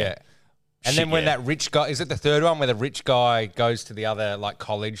 Yeah. And then when that rich guy, is it the third one where the rich guy goes to the other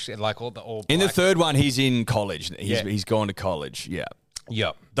college and all in the black- third one, he's in college. He's gone to college. Yeah.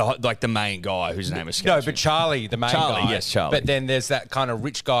 Yep. The main guy whose name is No, but Charlie, the main Charlie, guy. yes, Charlie. But then there's that kind of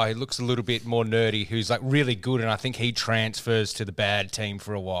rich guy who looks a little bit more nerdy, who's really good, and I think he transfers to the bad team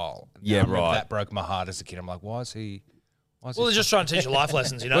for a while. Yeah, I remember right. That broke my heart as a kid. I'm like, why is he? Well, they're just trying to teach you life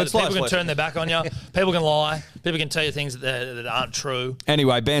lessons, Well, it's People life can lessons. turn their back on you. People can lie. People can tell you things that aren't true.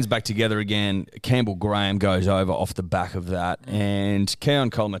 Anyway, band's back together again. Campbell Graham goes over off the back of that. And Keon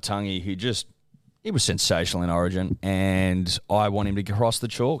Kolmatangi, he was sensational in Origin, and I want him to cross the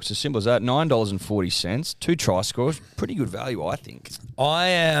chalk. It's as simple as that. $9.40, 2 try scores, pretty good value, I think.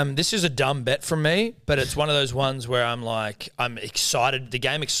 This is a dumb bet from me, but it's one of those ones where I'm excited. The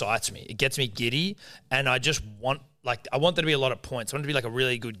game excites me. It gets me giddy, and I just want there to be a lot of points. I want it to be a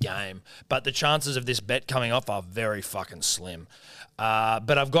really good game, but the chances of this bet coming off are very fucking slim.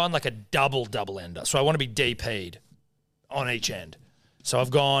 But I've gone a double ender, so I want to be DP'd on each end. So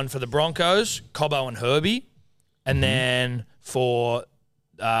I've gone for the Broncos, Cobbo and Herbie, and then for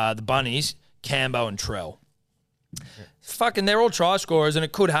the Bunnies, Cambo and Trell. Fucking, they're all try scorers, and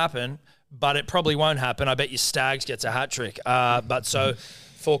it could happen, but it probably won't happen. I bet you Stags gets a hat trick. But so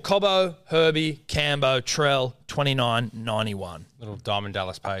for Cobbo, Herbie, Cambo, Trell, $29.91. Little Diamond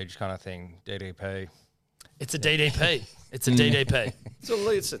Dallas Page kind of thing, DDP. It's a DDP. It's a DDP. So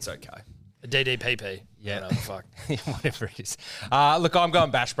it's okay. A DDPP. Yeah. Fuck. Whatever it is. Look, I'm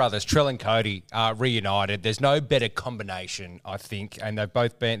going Bash Brothers. Trill and Cody reunited. There's no better combination, I think. And they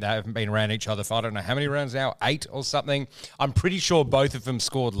haven't been around each other for I don't know how many rounds now, 8 or something. I'm pretty sure both of them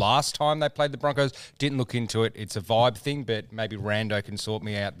scored last time they played the Broncos. Didn't look into it. It's a vibe thing, but maybe Rando can sort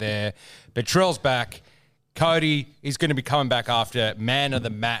me out there. But Trill's back. Cody is going to be coming back after man of the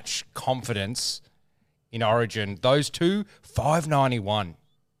match confidence in Origin. Those two, 591.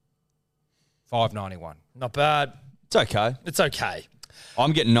 591. Not bad. It's okay. It's okay.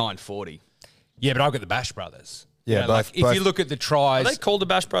 I'm getting 940. Yeah, but I've got the Bash Brothers. Yeah, if you look at the tries. Are they called the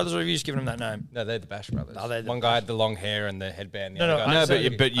Bash Brothers, or have you just given them that name? No, they're the Bash Brothers. No, they're the One guy had the long hair and the headband. No, but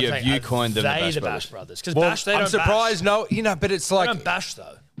you coined them the the Bash Brothers. Because Well, Bash, they I'm don't surprised. bash. No, but it's They like. don't bash,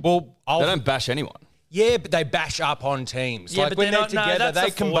 though. Well, They don't bash anyone. yeah, but they bash up on teams. Yeah, like but when they're they're not- no, together, that's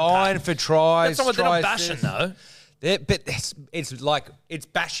they the forward combine pack. for tries. That's not what they're not tries, bashing, this. though. But it's like it's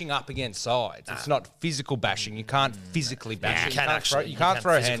bashing up against sides. It's not physical bashing. You can't physically bash. You can't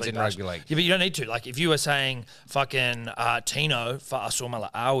throw hands physically in bash. rugby league. Yeah, but you don't need to. Like, if you were saying fucking Tino for Asuma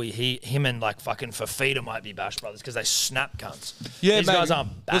La'awi, him and like fucking Fafita might be Bash Brothers because they snap cunts. Yeah, These guys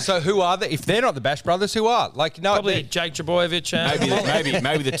aren't bash. Well, so who are they? If they're not the Bash Brothers, who are? Like, no, Probably Jake Trbojevic and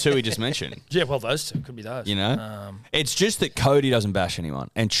Maybe the two he just mentioned. yeah, well, those two could be those. You know, it's just that Cody doesn't bash anyone,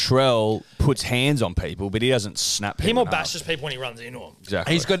 and Trell puts hands on people, but he doesn't snap. He people more up. bashes people when he runs into them.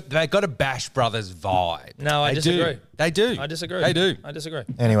 Exactly. They got a Bash Brothers vibe. No, I They disagree. do. They do. I disagree. They do. I disagree.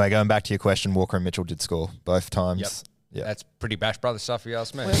 Anyway, going back to your question, Walker and Mitchell did score both times. Yep. That's pretty Bash Brothers stuff, if you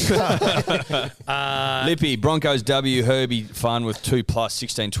ask me. Lippy, Broncos W, Herbie, fun with 2+,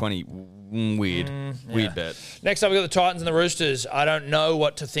 16-20. Weird. Weird bet. Next up, we've got the Titans and the Roosters. I don't know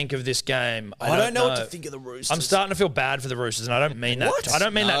what to think of this game. I don't know what to think of the Roosters. I'm starting to feel bad for the Roosters, and I don't mean that. What? I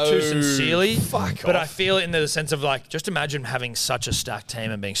don't mean that No. too sincerely. Fuck but off. I feel it in the sense of like, just imagine having such a stacked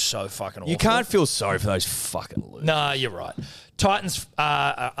team and being so fucking awful. You can't feel sorry for those fucking losers. No, you're right. Titans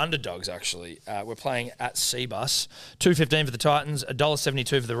are underdogs, actually. We're playing at Seabus. $2.15 for the Titans,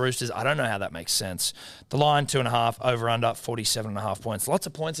 $1.72 for the Roosters. I don't know how that makes sense. The line, 2.5, over under, 47.5 points. Lots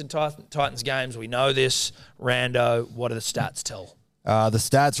of points in Titans games. We know this. Rando, what do the stats tell? The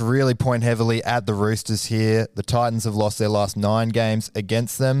stats really point heavily at the Roosters here. The Titans have lost their last 9 games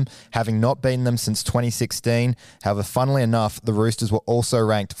against them, having not beaten them since 2016. However, funnily enough, the Roosters were also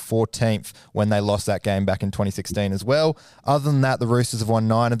ranked 14th when they lost that game back in 2016 as well. Other than that, the Roosters have won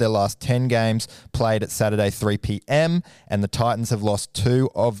 9 of their last 10 games played at Saturday 3 p.m. and the Titans have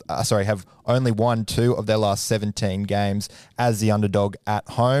have only won 2 of their last 17 games as the underdog at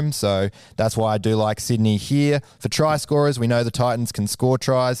home. So that's why I do like Sydney here. For try scorers, we know the Titans can score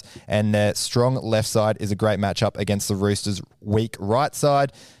tries, and their strong left side is a great matchup against the Roosters' weak right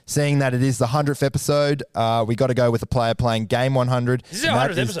side. Seeing that it is the 100th episode, we got to go with a player playing game 100. This is our and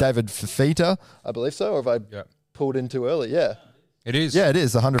that 100th is episode. David Fafita, I believe so, or have I pulled in too early? Yeah. It is. Yeah, it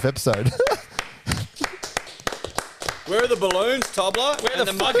is the 100th episode. Where are the balloons, Tobler? Where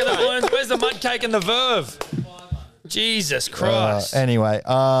the fuck are the balloons? Where's the mud cake and the verve? Jesus Christ. Anyway.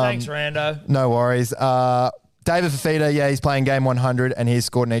 Thanks, Rando. No worries. David Fafita, he's playing game 100 and he's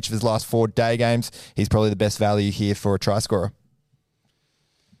scored in each of his last 4 day games. He's probably the best value here for a try scorer.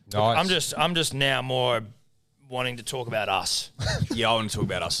 Nice. I'm just now more wanting to talk about us. Yeah, I want to talk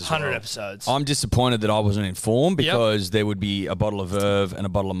about us as well. 100 episodes. I'm disappointed that I wasn't informed because there would be a bottle of Verve and a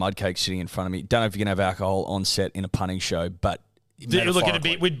bottle of Mudcake sitting in front of me. Don't know if you can have alcohol on set in a punting show, but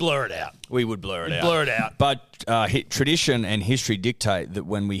We'd blur it out. we would blur it out. Blur it out. But tradition and history dictate that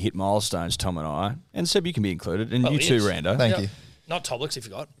when we hit milestones, Tom and I, and Seb, you can be included, and Well, you he too, is. Rando. Thank you. Not Toblix, if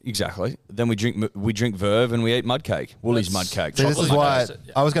you got. Exactly. Then we drink Verve and we eat Mudcake. Woolies Mudcake. See, this is Chocolate why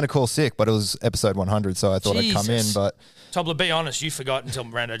Mudcake. I was going to call sick, but it was episode 100, so I thought I'd come in. Jesus. But Tobler, be honest, you forgot until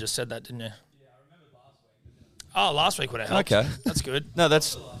Rando just said that, didn't you? Yeah, I remember last week. Oh, last week would have helped. Okay. That's good. No,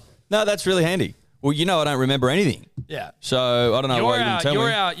 that's really handy. Well, you know I don't remember anything. Yeah. So I don't know why you didn't tell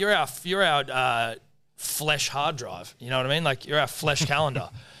me. You're our flesh hard drive. You know what I mean? Like, you're our flesh calendar.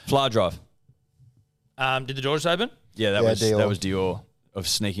 Fly drive. Did the doors open? Yeah, that Dior. was Dior of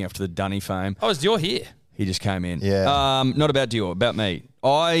sneaking off to the Dunny fame. Oh, is Dior here? He just came in. Yeah. Not about Dior, about me.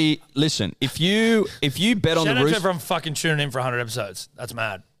 Listen. If you bet on Shout the out to Roosters, everyone fucking tuning in for 100 episodes. That's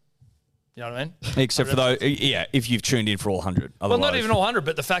mad. You know what I mean? except for those, if you've tuned in for all 100. Well, Otherwise, not even all 100,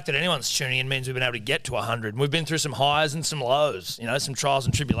 but the fact that anyone's tuning in means we've been able to get to 100. And we've been through some highs and some lows, some trials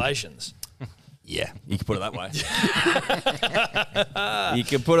and tribulations. Yeah, you can put it that way. You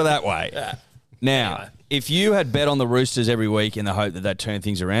can put it that way. Yeah. Now, Anyway. if you had bet on the Roosters every week in the hope that they'd turn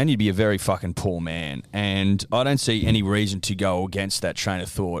things around, you'd be a very fucking poor man. And I don't see any reason to go against that train of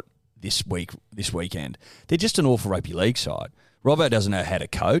thought this weekend. They're just an awful rugby league side. Robbo doesn't know how to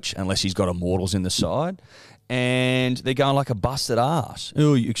coach unless he's got immortals in the side. And they're going like a busted ass.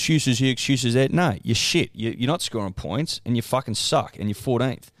 Oh, excuses here, excuses there. No, you're shit. You're not scoring points, and you fucking suck, and you're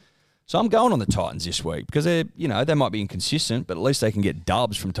 14th. So I'm going on the Titans this week because they might be inconsistent, but at least they can get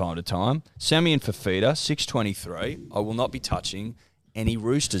dubs from time to time. Sammy and Fafita, 6.23. I will not be touching any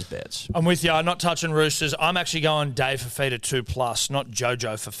Roosters bets. I'm with you. I'm not touching Roosters. I'm actually going Dave Fafita 2+, not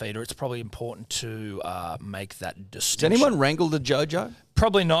Jojo Fafita. It's probably important to make that distinction. Does anyone wrangle the Jojo?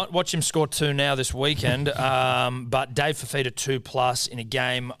 Probably not. Watch him score 2 now this weekend. But Dave Fafita 2+ in a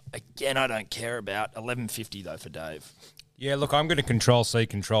game, again, I don't care about. 11.50 though for Dave. Yeah, look, I'm going to Control C,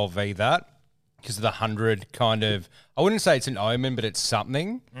 Control V that because of the 100 kind of. I wouldn't say it's an omen, but it's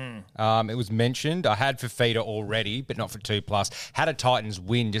something. It was mentioned. I had Fafita already, but not for 2+. Had a Titans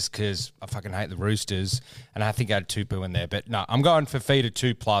win just because I fucking hate the Roosters, and I think I had Tupu in there. But no, I'm going Fafita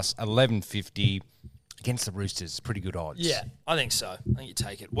 2+, 11.50 against the Roosters. Pretty good odds. Yeah, I think so. I think you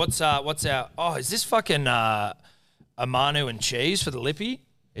take it. What's our? Oh, is this fucking Amanu and cheese for the Lippy?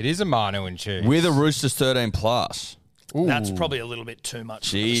 It is a Manu and cheese. With a Roosters 13+. Ooh. That's probably a little bit too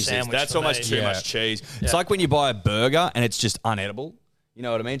much. Jesus, for the sandwich that's for almost me. too much cheese. It's like when you buy a burger and it's just unedible. You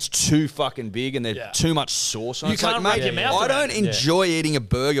know what I mean? It's too fucking big and there's too much sauce on it. You can't wrap your mouth I around don't enjoy eating a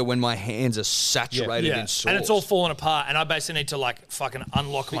burger when my hands are saturated in sauce. And it's all falling apart, and I basically need to fucking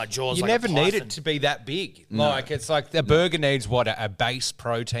unlock my jaws. You like never a need python. it to be that big. Like it's like the burger needs a base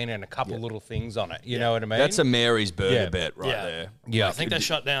protein and a couple little things on it. You know what I mean? That's a Mary's burger bet right there. Yeah, I think they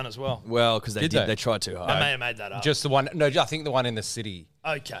shut down as well. Well, because they tried too hard. I may have made that up. Just the one. No, I think the one in the city.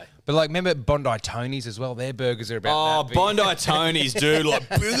 Okay. But remember Bondi Tony's as well? Their burgers are about that big. Bondi Tony's, dude. Like,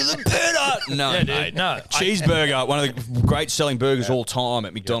 bigger than peanut. No, Yeah, dude, mate. no. Cheeseburger, one of the great selling burgers all time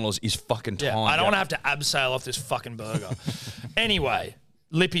at McDonald's, is fucking tiny. Yeah, I don't want to have to abseil off this fucking burger. Anyway,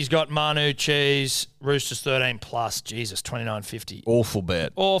 Lippy's got Manu, cheese, Roosters 13+. Jesus, 29.50. Awful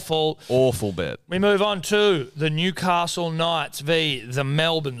bet. Awful bet. We move on to the Newcastle Knights v. the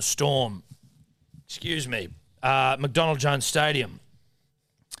Melbourne Storm. Excuse me. McDonald Jones Stadium.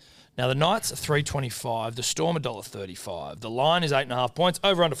 Now, the Knights are $3.25. The Storm $1.35. The line is 8.5 points.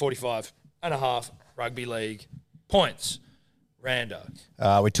 Over under 45.5 rugby league points. Rando.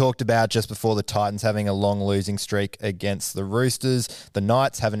 We talked about just before the Titans having a long losing streak against the Roosters. The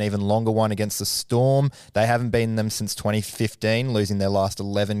Knights have an even longer one against the Storm. They haven't beaten them since 2015, losing their last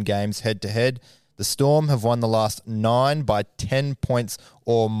 11 games head-to-head. The Storm have won the last 9 by 10 points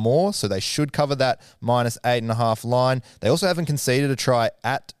or more, so they should cover that -8.5 line. They also haven't conceded a try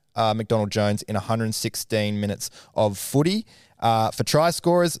at McDonald Jones in 116 minutes of footy. For try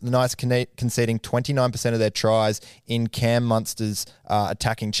scorers, the Knights are conceding 29% of their tries in Cam Munster's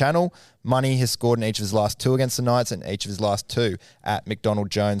attacking channel. Money has scored in each of his last 2 against the Knights and each of his last 2 at McDonald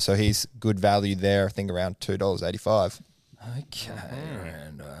Jones, so he's good value there, I think around $2.85. Okay,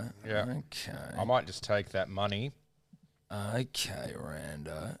 Rando. Yeah. Okay. I might just take that money. Okay,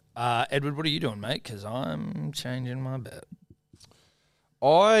 Rando. Edward, what are you doing, mate? Because I'm changing my bet.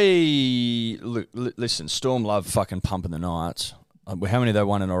 Listen, Storm love fucking pumping the Knights. How many have they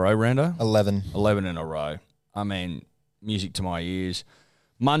won in a row, Rando? 11. 11 in a row. I mean, music to my ears.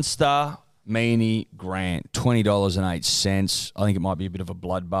 Munster, Meaney, Grant, $20.08. I think it might be a bit of a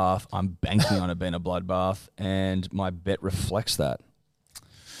bloodbath. I'm banking on it being a bloodbath, and my bet reflects that.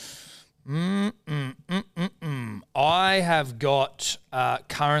 I have got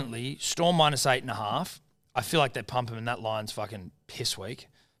currently Storm -8.5. I feel like they pump him, and that line's fucking piss weak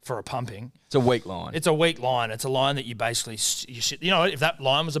for a pumping. It's a weak line. It's a weak line. It's a line that you basically, you know, if that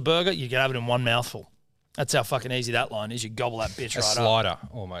line was a burger, you could have it in one mouthful. That's how fucking easy that line is. You gobble that bitch right up. A slider,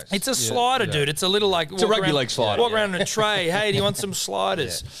 almost. It's a slider, dude. It's a little like... It's a rugby league slider. Walk around in a tray. Hey, do you want some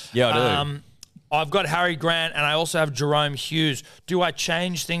sliders? Yeah, I do. I've got Harry Grant and I also have Jerome Hughes. Do I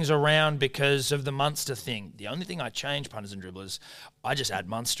change things around because of the Munster thing? The only thing I change, punters and dribblers, I just add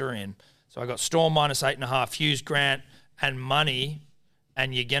Munster in. So I got Storm -8.5, Hughes, Grant, and money,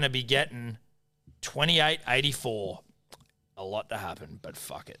 and you're going to be getting 28.84. A lot to happen, but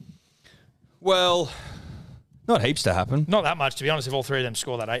fuck it. Well, not heaps to happen. Not that much, to be honest. If all three of them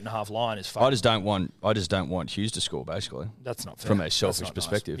score that 8.5 line, is fuck. I just don't want Hughes to score. Basically, that's not fair. From a selfish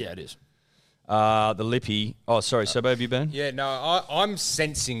perspective. Nice. Yeah, it is. The Lippy. Oh, sorry, Sebo, have you been? Yeah, no, I'm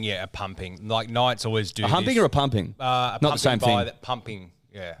sensing a pumping. Like Knights always do. A humping or a pumping? Not the same thing. Pumping.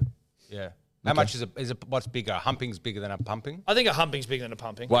 Yeah. How much is what's bigger? A humping's bigger than a pumping? I think a humping's bigger than a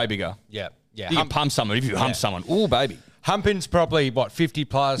pumping. Way bigger. Yeah. You can pump someone if you hump someone. Ooh, baby. Humping's probably 50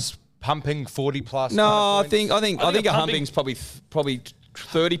 plus. Pumping 40 plus. No, I think a humping's probably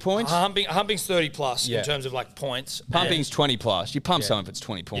 30 points. Humping's 30 plus Yeah. in terms of like points. Pumping's And- 20 plus. You pump Yeah. someone if it's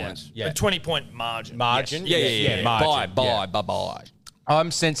 20 yeah, points. Yeah. a 20-point margin. Margin? Yeah. margin. Bye.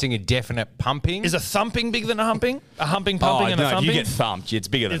 I'm sensing a definite pumping. Is a thumping bigger than a humping? A humping pumping and a no, if thumping? you get thumped, it's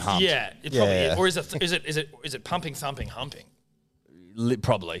bigger than humped. Yeah, it probably Yeah. is. Or is it pumping, thumping, humping?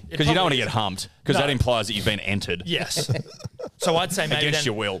 Probably. Because you don't want to probably get is. humped. Because No. that implies that you've been entered. Yes. So I'd say maybe Against then,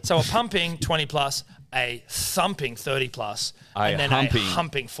 your will. So a pumping 20 plus, a thumping 30 plus, and then a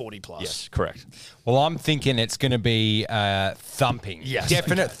humping 40 plus. Yes, correct. Well, I'm thinking it's going to be thumping. Yes,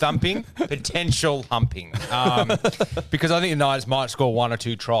 Definite thumping, potential humping. Because I think the Knights might score 1 or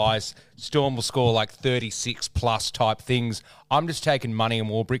 2 tries. Storm will score like 36 plus type things. I'm just taking money and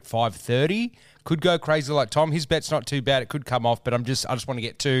Warbrick 530. Could go crazy like Tom. His bet's not too bad. It could come off, but I just want to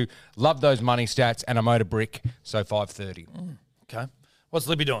get 2. Love those money stats, and I'm owed a brick, so 530. Okay. What's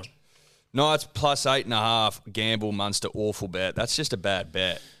Libby doing? Knights plus 8.5. Gamble Munster awful bet. That's just a bad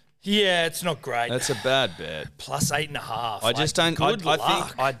bet. Yeah, it's not great. That's a bad bet. Plus 8.5. I just don't.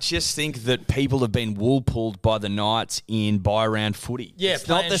 I just think that people have been wool pulled by the Knights in buy round footy. Yeah, it's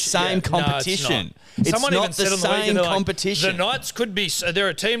not the same competition. It's Someone not even the said on the weekend, same they're like, competition. the Knights could be. They're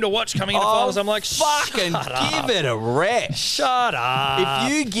a team to watch coming into finals. I'm like, fucking shut up. give it a rest. Shut up.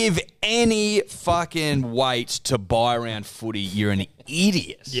 If you give any fucking weight to buy round footy, you're an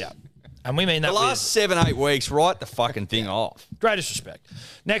idiot. Yeah. And we mean that The last 7-8 weeks, write the fucking thing off. greatest respect.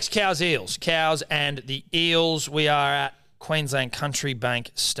 Next, Cows Eels. Cows and the Eels. We are at Queensland Country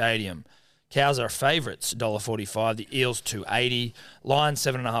Bank Stadium. Cows are favourites, $1.45. The Eels, $2.80. Lions,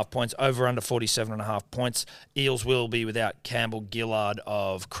 7.5 points. Over under 47.5 points. Eels will be without Campbell Gillard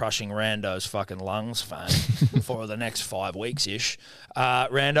of crushing Rando's fucking lungs fame for the next 5 weeks-ish.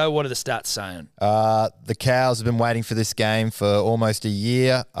 Rando, what are the stats saying? The Cows have been waiting for this game for almost a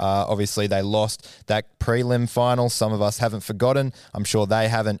year. Obviously, they lost that prelim final. Some of us haven't forgotten. I'm sure they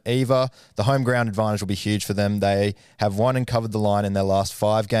haven't either. The home ground advantage will be huge for them. They have won and covered the line in their last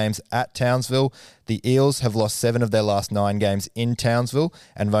 5 games at Townsville. The Eels have lost 7 of their last 9 games in Townsville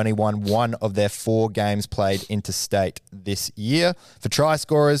and have only won 1 of their 4 games played interstate this year. For try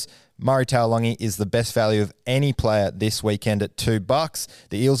scorers, Murray Taulagi is the best value of any player this weekend at $2.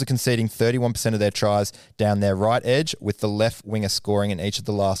 The Eels are conceding 31% of their tries down their right edge, with the left winger scoring in each of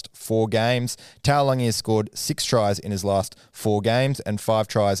the last 4 games. Taulagi has scored 6 tries in his last 4 games and 5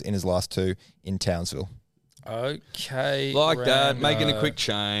 tries in his last 2 in Townsville. Okay. Like that, Rando. making a quick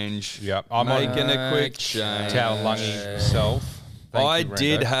change. Yep, I'm making on a quick change. Taulagi himself. Thank I you, Rando.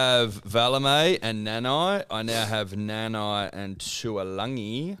 did have Valame and Nanai. I now have Nanai and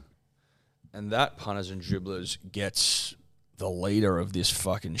Tuolangi. And that, punters and dribblers, gets the leader of this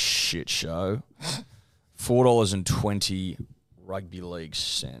fucking shit show. $4.20 rugby league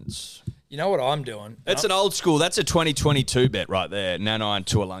cents. You know what I'm doing? That's an old school. That's a 2022 bet right there. Nanai and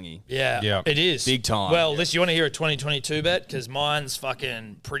Tuolangi. Yeah, it is. Big time. Well, listen, you want to hear a 2022 bet? Because mine's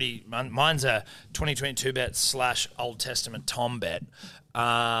fucking pretty. Mine's a 2022 bet / Old Testament Tom bet.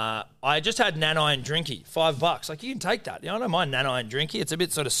 I just had Nanai and Drinky, $5. Like, you can take that. I don't mind Nanai and Drinky. It's a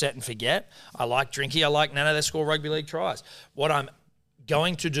bit sort of set and forget. I like Drinky. I like Nana. They score rugby league tries. What I'm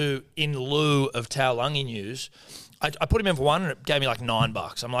going to do in lieu of Taulagi news, I put him in for 1 and it gave me like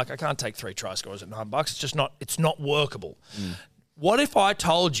 $9. I'm like, I can't take 3 try scorers at $9. It's just not. It's not workable. What if I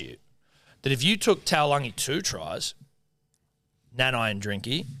told you that if you took Taulagi 2 tries, Nanai and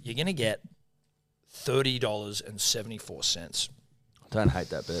Drinky, you're going to get $30.74. Don't hate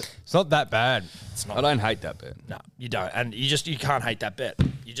that bet. It's not that bad. It's not. I don't hate that bet. No, you don't. And you can't hate that bet.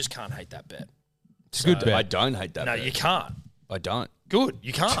 You just can't hate that bet. It's a good bet. I don't hate that No, bet. you can't. I don't. Good.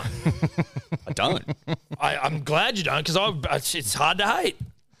 You can't. I don't. I'm glad you don't because it's hard to hate.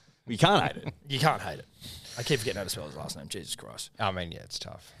 You can't hate it. You can't hate it. I keep forgetting how to spell his last name. Jesus Christ. I mean, yeah, it's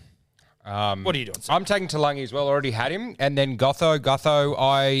tough. What are you doing, Sam? I'm taking Taulagi as well. Already had him, and then Gotho.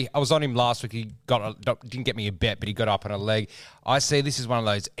 I was on him last week. He didn't get me a bet, but he got up on a leg. I see this is one of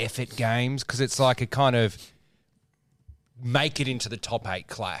those effort games because it's like a kind of make it into the top 8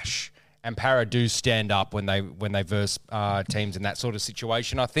 clash. And Para do stand up when they verse teams in that sort of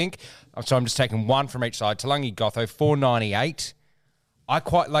situation, I think. So I'm just taking 1 from each side. Taulagi, Gotho, $4.98. I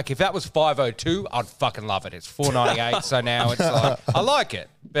quite like if that was $5.02, I'd fucking love it. It's $4.98, so now it's like I like it,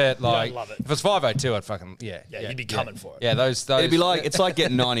 but like love it. if it was $5.02, I'd fucking yeah, you'd be coming for it. Yeah, those It'd be like it's like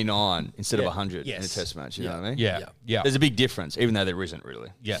getting 99 instead of 100 in a Yes. test match. You know what I mean? yeah. There's a big difference, even though there isn't really.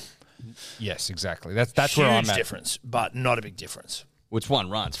 Yeah. Yes, exactly. That's Huge where I'm at. difference, but not a big difference. Well, it's 1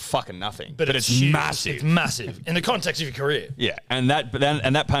 run. It's fucking nothing. But it's it's huge. massive. It's massive in the context of your career. Yeah, and that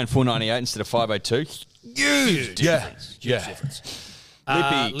paying $4.98 instead of $5.02. Huge Huge difference. difference.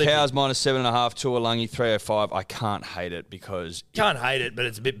 Lippy, Cows -7.5, Tuolangi 305. I can't hate it because... Can't hate it, but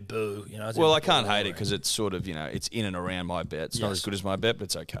it's a bit boo. Well, I can't hate it because it's sort of, it's in and around my bet. It's not as good as my bet, but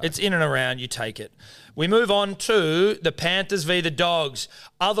it's okay. It's in and around. You take it. We move on to the Panthers v. the Dogs,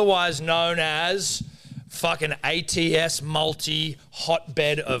 otherwise known as fucking ATS multi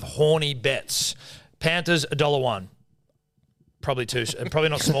hotbed of horny bets. Panthers $1. Probably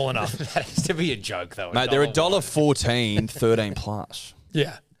not small enough. That has to be a joke, though. Mate, they're $1.14, 13 plus.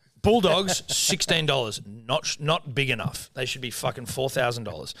 Yeah. Bulldogs, $16. Not big enough. They should be fucking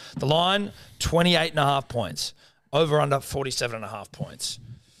 $4,000. The line, 28.5 points. Over under 47.5 points.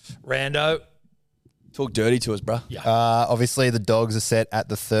 Rando. Talk dirty to us, bro. Yeah. Obviously, the Dogs are set at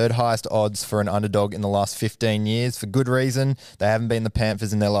the third highest odds for an underdog in the last 15 years. For good reason. They haven't been the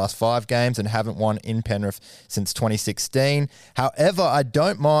Panthers in their last 5 games and haven't won in Penrith since 2016. However, I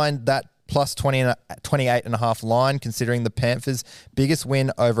don't mind that plus 28.5 line, considering the Panthers' biggest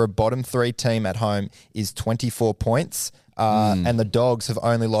win over a bottom 3 team at home is 24 points. And the Dogs have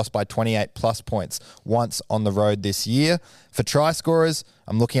only lost by 28 plus points once on the road this year. For try scorers,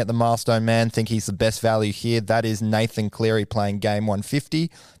 I'm looking at the milestone man, think he's the best value here. That is Nathan Cleary playing game 150.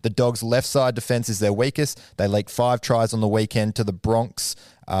 The Dogs' left side defense is their weakest. They leaked 5 tries on the weekend to the Bronx.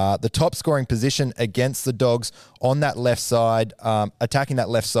 The top scoring position against the Dogs on that left side, attacking that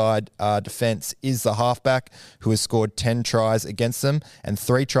left side defense, is the halfback, who has scored 10 tries against them and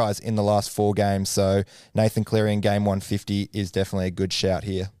 3 tries in the last 4 games. So Nathan Cleary in game 150 is definitely a good shout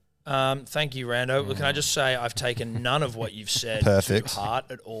here. Thank you, Rando. Look, can I just say I've taken none of what you've said Perfect. to heart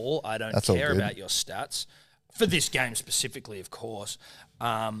at all. I don't That's all care good. about your stats. For this game specifically, of course.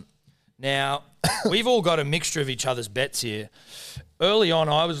 Now, we've all got a mixture of each other's bets here. Early on,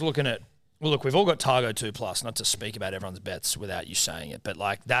 I was looking at, we've all got Targo 2+, not to speak about everyone's bets without you saying it, but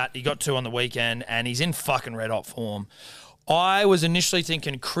like that, he got 2 on the weekend and he's in fucking red hot form. I was initially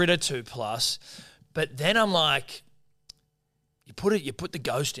thinking Critter 2+, but then I'm like, you put the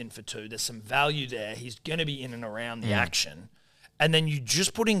Ghost in for 2. There's some value there. He's going to be in and around the action. And then you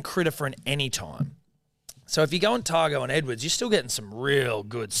just put in Critter for an any time. So if you go on Targo and Edwards, you're still getting some real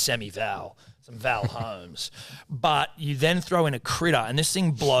good semi-Val, some Val Holmes. But you then throw in a Critter, and this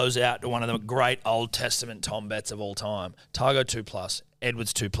thing blows out to one of the great Old Testament Tom bets of all time. Targo 2+,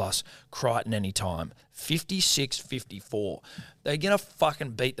 Edwards 2+, Crichton anytime. 56-54. They're going to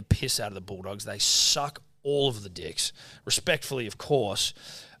fucking beat the piss out of the Bulldogs. They suck all of the dicks. Respectfully, of course.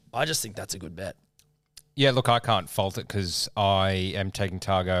 I just think that's a good bet. Yeah, look, I can't fault it because I am taking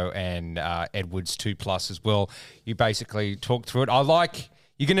Targo and Edwards 2+ as well. You basically talk through it.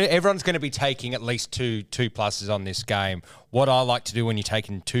 Everyone's going to be taking at least two 2+ on this game. What I like to do when you're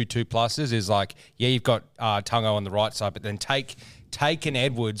taking 2+ is like, you've got Tungo on the right side, but then take an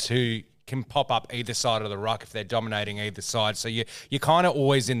Edwards who can pop up either side of the ruck if they're dominating either side. So you're kind of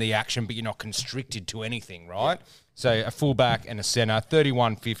always in the action, but you're not constricted to anything, right? Yeah. So a fullback and a centre,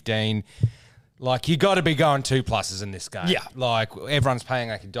 31-15. Like, you got to be going 2+ in this game. Yeah. Like, everyone's paying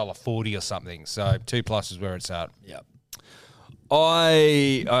like $1.40 or something. So 2+ is where it's at. Yeah.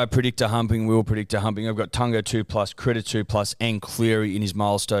 I predict a humping. We'll predict a humping. I've got Tungo 2+, Critter 2+, and Cleary in his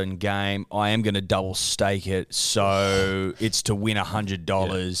milestone game. I am going to double stake it, so it's to win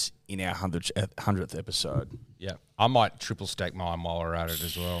 $100 in our 100th episode. Yeah. I might triple stake mine while we're at it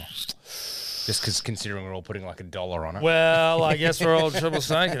as well. Just because considering we're all putting like $1 on it. Well, I guess we're all triple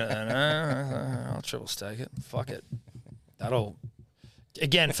staking it then. I'll triple stake it. Fuck it.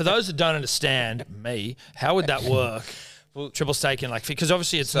 Again, for those that don't understand me, how would that work? Well, triple staking, because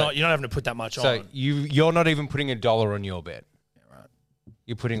obviously it's not, you're not having to put that much on. So you're not even putting $1 on your bet. Yeah, right.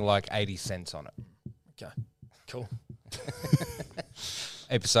 You're putting like 80 cents on it. Okay. Cool.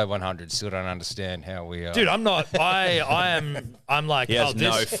 Episode 100. Still don't understand how we are. Dude, I'm not. I'm like, he has this,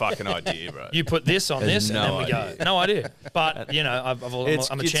 no fucking idea, bro. You put this on this, no and then we idea. go. No idea. But,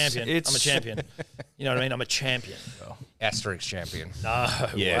 I'm a champion. I'm a champion. You know what I mean? I'm a champion. Asterix champion. No.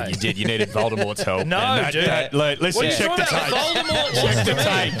 Yeah, way. you did. You needed Voldemort's help. No, dude. Listen, check the tape. Voldemort lost to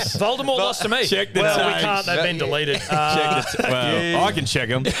me. Voldemort lost to me. Check the well, tapes. we can't. They've been deleted. I can check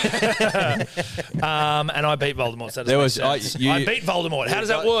them. And I beat Voldemort. So I beat Voldemort. How does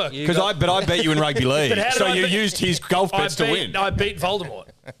that work? But I bet you in rugby league. So you used his golf bets to win. I beat Voldemort.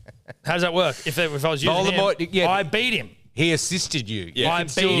 How does that work? If I was using Voldemort, him, I beat him. He assisted you. Yeah.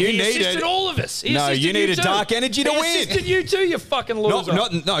 He assisted all of us. He assisted you needed too. dark energy to He win. assisted you too, you fucking loser. No,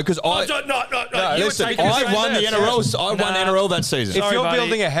 because I. No. You were Listen, taking I his won the bets. NRL. I won NRL that season. If Sorry, you're buddy.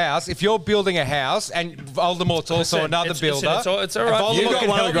 building a house, and Voldemort's also Listen, another builder, it's all right. and You've Voldemort got can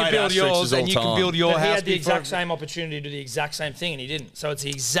one of help the you great build asterisks yours, of and you all can time. build your But he house. had the before- exact same opportunity to do the exact same thing, and he didn't. So it's the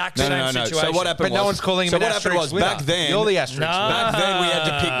exact No. same situation. So what happened But no was, one's calling him so an what happened asterisk was back winner. then. You're the asterisk No. winner. Back then we had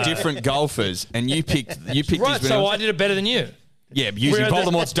to pick different golfers, and you picked Right, his so winners. I did it better than you. Yeah, using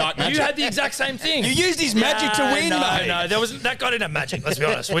Voldemort's dark magic. You had the exact same thing. You used his magic to win, mate. No, that guy didn't have magic. Let's be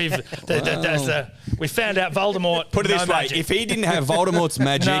honest. We found out Voldemort. Put it this no way: magic. if he didn't have Voldemort's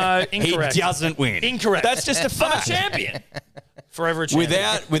magic, No, he incorrect. doesn't win. Incorrect. That's just a fact. I'm a champion. Forever a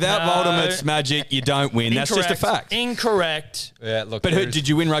champion. Without No. Voldemort's magic, you don't win. That's just a fact. Incorrect. Yeah, look. But did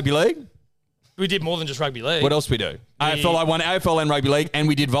you win rugby league? We did more than just rugby league. What else we do? AFL, I won AFL and rugby league, and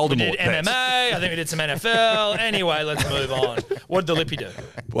we did Voldemort. We did bets. MMA. I think we did some NFL. Anyway, let's move on. What did the Lippy do?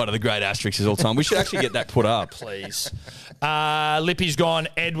 One of the great asterisks of all time. We should actually get that put up. Please. Lippy's gone.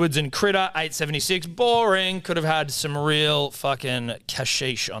 Edwards and Critter, 876. Boring. Could have had some real fucking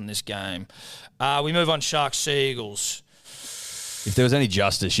cashish on this game. We move on. Sharks, Seagulls. If there was any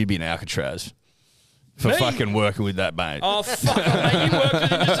justice, you'd be in Alcatraz for Me? fucking working with that mate. Oh, fuck, mate. You worked with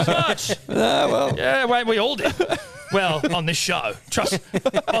him just as much. Well. Yeah, wait, we all did. Well, on this show. Trust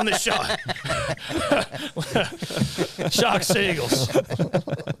on this show. Sharks, Seagulls.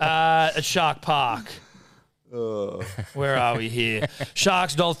 At Shark Park. Where are we here?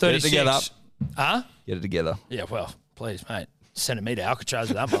 Sharks, $1.36. Get it together. Huh? Get it together. Yeah, well, please, mate. Sending me to Alcatraz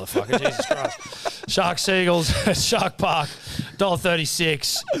with that motherfucker. Jesus Christ. Shark Seagulls, Shark Park,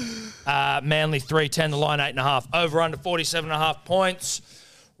 $1.36. Manly 310, the line 8.5. Over under 47.5 points.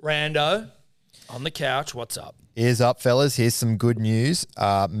 Rando, on the couch, what's up? Ears up, fellas. Here's some good news.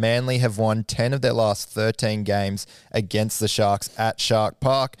 Manly have won 10 of their last 13 games against the Sharks at Shark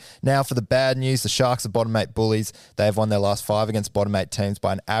Park. Now for the bad news, the Sharks are bottom 8 bullies. They have won their last 5 against bottom 8 teams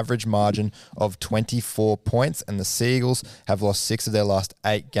by an average margin of 24 points, and the Seagulls have lost 6 of their last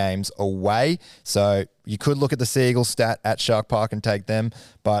 8 games away. So you could look at the Seagulls stat at Shark Park and take them,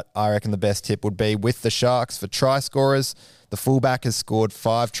 but I reckon the best tip would be with the Sharks for try scorers. The fullback has scored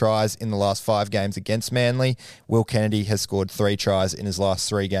 5 tries in the last 5 games against Manly. Will Kennedy has scored 3 tries in his last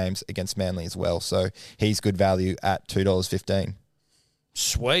 3 games against Manly as well. So he's good value at $2.15.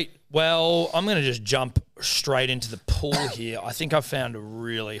 Sweet. Well, I'm going to just jump straight into the pool here. I think I've found a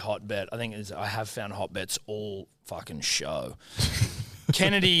really hot bet. I have found hot bets all fucking show.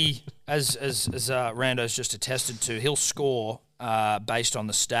 Kennedy, as Rando's just attested to, he'll score based on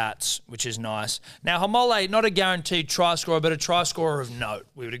the stats, which is nice. Now, Hamole, not a guaranteed try scorer, but a try scorer of note.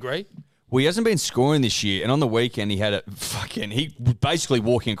 We would agree? Well, he hasn't been scoring this year, and on the weekend he was basically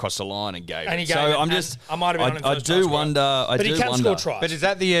walking across the line and gave And he it. gave So it, I'm and just, I might have been on him I first do try scorer. wonder. But he can score tries. But is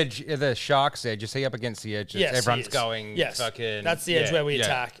that the edge, the Sharks' edge? Is he up against the edge? Yes, Everyone's he is. going Yes, fucking... that's the edge where we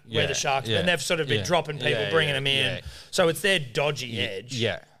attack, where the Sharks, and they've sort of been dropping people, bringing them in. Yeah. So it's their dodgy edge.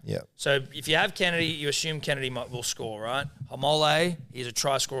 Yeah. Yeah. So if you have Kennedy, you assume Kennedy will score, right? Hamole, he's a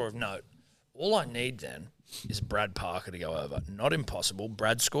try scorer of note. All I need then is Brad Parker to go over. Not impossible.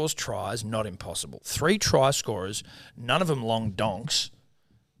 Brad scores tries, not impossible. 3 try scorers, none of them long donks.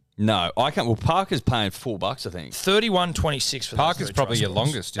 No, I can't. Well, Parker's paying $4, I think. 31.26 for Parker's those 3 probably try your scorers.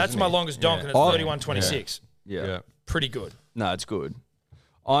 longest, That's isn't my he? longest donk, Yeah. and it's 31.26. Yeah. Pretty good. No, it's good.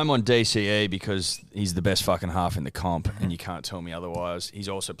 I'm on DCE because he's the best fucking half in the comp, and you can't tell me otherwise. He's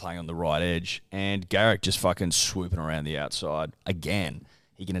also playing on the right edge, and Garrick just fucking swooping around the outside again.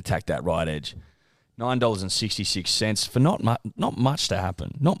 He can attack that right edge. $9.66 for not much to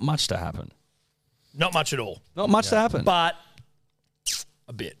happen. Not much to happen. Not much at all, Not much to happen. but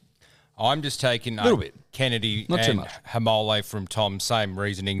a bit. I'm just taking Little bit. Kennedy Not too and much. Hamole from Tom. Same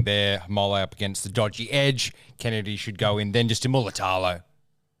reasoning there. Hamole up against the dodgy edge. Kennedy should go in. Then just to Mulatalo.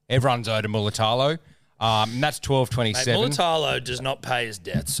 Everyone's owed to Mulatalo. And that's $12.27. Mulatalo does not pay his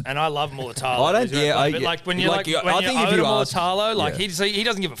debts, and I love Mulatalo. I don't- yeah, I- like when you like, when I you think owe if you to ask- Mulatalo, like yeah. he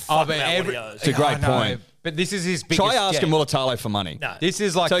doesn't give a fuck but about what he owes. It's a great I know, point. But this is his biggest Try asking debt. Mulatalo for money. No. This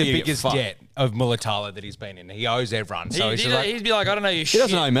is like Tell the you, you biggest fuck. debt of Mulatalo that he's been in. He owes everyone. So He'd be like, I don't know you He shit.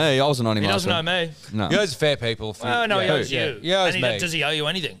 doesn't know me. I wasn't on him He last doesn't know week. me. No. he owes fair people. Oh, no, he owes you. He owes And me. does he owe you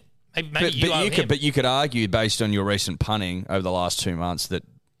anything? Maybe you owe him. But you could argue based on your recent punting over the last 2 months that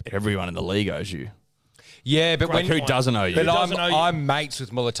everyone in the league owes you. Yeah, but Great when, point. doesn't owe you? But Who doesn't owe you? I'm mates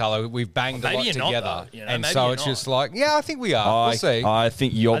with Mulatalo. We've banged Well, a maybe lot you're not, together, though, you know, and maybe so you're it's not. just like, yeah, I think we are. We'll see. I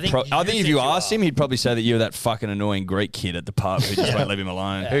think you're. I think I you think if think you you asked are. him, he'd probably say that you're that fucking annoying Greek kid at the pub who just won't leave him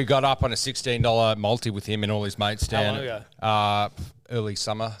alone. Who got up on a $16 multi with him and all his mates How down? long ago? early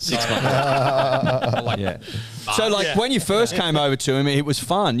summer. Yeah. So, when you first came over to him, it was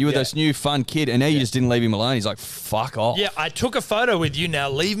fun. You were this new fun kid, and now you just didn't leave him alone. He's like, fuck off. Yeah, I took a photo with you now.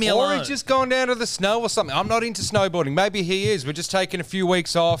 Leave me Or alone. he's just gone down to the snow or something. I'm not into snowboarding. Maybe he is. We're just taking a few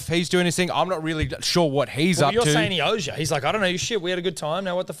weeks off. He's doing his thing. I'm not really sure what he's up You're to. saying he owes you. He's like, I don't know, shit, we had a good time.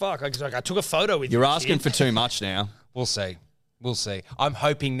 Now what the fuck? I took a photo with you. You're asking for too much now. We'll see. We'll see. I'm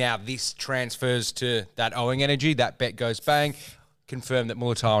hoping now this transfers to that owing energy. That bet goes bang. Confirm that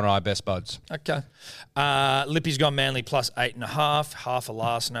Mulatalo and I are best buds. Okay. Lippy's gone Manly plus 8.5, half a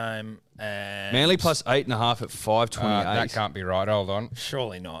last name. And Manly plus 8.5 at 5.28. That can't be right. Hold on.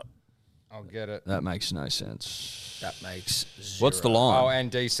 surely not. I'll get it. That makes no sense. That makes zero. What's the line? Oh,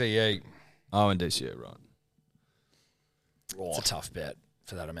 and DCE. Oh, and DCA, right. It's a tough bet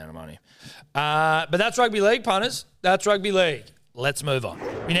for that amount of money. But that's rugby league, punters. That's rugby league. Let's move on.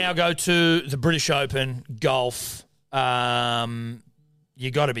 We now go to the British Open golf.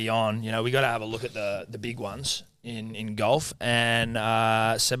 You got to be on. You know, we got to have a look at the big ones in golf. And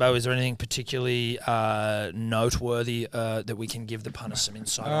Sebo, is there anything particularly noteworthy that we can give the punters some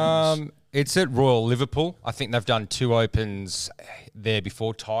insight on? It's at Royal Liverpool. I think they've done 2 opens there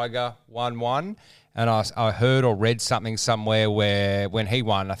before. Tiger won one. And I heard or read something somewhere where when he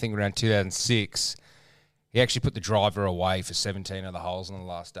won, I think around 2006, he actually put the driver away for 17 of the holes on the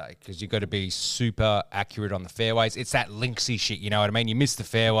last day because you've got to be super accurate on the fairways. It's that linksy shit, you know what I mean? You miss the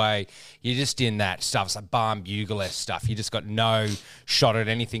fairway, you're just in that stuff. It's like Barn Bugle-esque stuff. You just got no shot at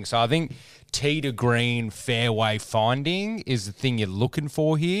anything. So I think tee to green fairway finding is the thing you're looking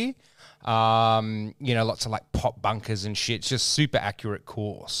for here. Lots of like pop bunkers and shit. It's just super accurate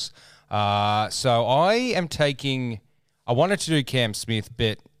course. So I wanted to do Cam Smith,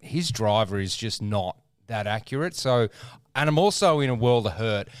 but his driver is just not that accurate. So, and I'm also in a world of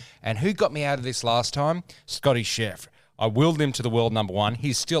hurt. And who got me out of this last time? Scotty Chef. I willed him to the world number 1.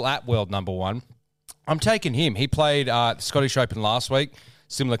 He's still at world number 1. I'm taking him. He played the Scottish Open last week.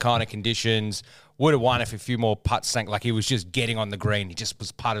 Similar kind of conditions. Would have won if a few more putts sank. Like he was just getting on the green. He just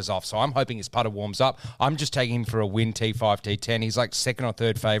was putters off. So I'm hoping his putter warms up. I'm just taking him for a win T5, T10. He's like second or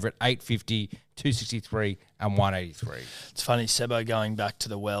third favourite, 850, 263 and 183. It's funny, Sebo going back to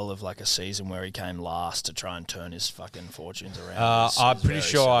the well of like a season where he came last to try and turn his fucking fortunes around. I'm pretty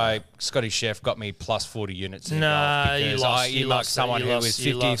sure Scotty Chef got me plus 40 units in golf because he lost someone who was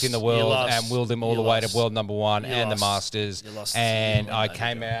 50th in the world and willed him all the way to world number 1 and the Masters. And I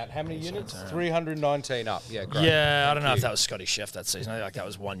came out, how many units? 319 up. Yeah, great. Yeah, I don't know if that was Scotty Chef that season. I think that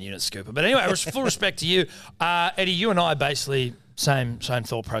was 1 unit scooper. But anyway, full respect to you. Eddie, you and I basically same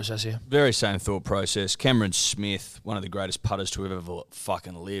thought process here. Very same thought process. Cameron Smith, one of the greatest putters to have ever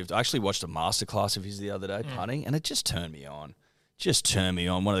fucking lived. I actually watched a masterclass of his the other day putting, and it just turned me on.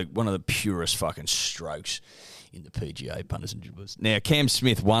 One of the purest fucking strokes in the PGA, punters and dribblers. Now, Cam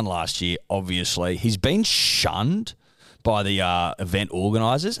Smith won last year, obviously. He's been shunned by the event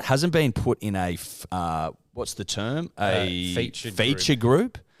organisers. Hasn't been put in a, what's the term? A feature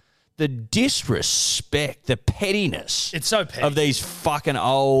group. The disrespect, the pettiness. It's so petty. Of these fucking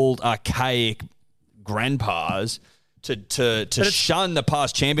old, archaic grandpas to shun the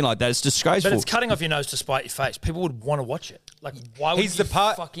past champion like that. It's disgraceful. But it's cutting off your nose to spite your face. People would want to watch it. Like, why would you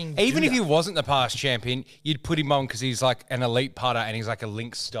fucking do Even if that? he wasn't the past champion, you'd put him on because he's like an elite putter and he's like a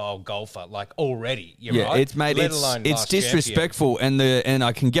link-style golfer, like already. Right? It's disrespectful, and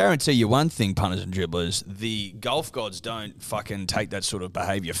I can guarantee you one thing, punters and dribblers: the golf gods don't fucking take that sort of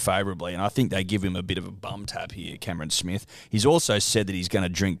behaviour favourably, and I think they give him a bit of a bum tap here, Cameron Smith. He's also said that he's going to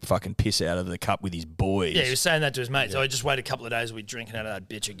drink fucking piss out of the cup with his boys. Yeah, he was saying that to his mates. So he just wait a couple of days, we'll be drinking out of that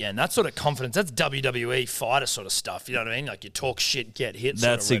bitch again. That sort of confidence, that's WWE fighter sort of stuff. You know what I mean? Like, you talk shit, get hit.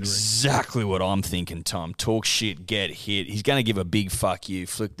 That's sort of exactly what I'm thinking, Tom. Talk shit, get hit. He's going to give a big fuck you,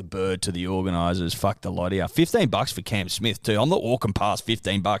 flick the bird to the organisers, fuck the lot here. $15 for Cam Smith too. I'm not walking past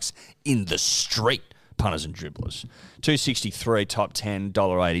 $15 in the street, punters and dribblers. 263 top 10,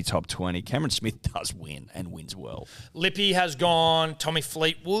 $1.80 top 20. Cameron Smith does win and wins well. Lippy has gone Tommy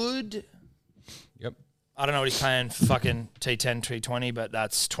Fleetwood. Yep. I don't know what he's paying for fucking T10, T20, but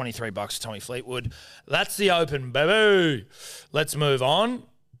that's $23 for Tommy Fleetwood. That's the Open, baby. Let's move on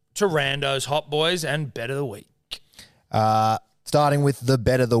to Rando's Hot Boys and Bet of the Week. Starting with the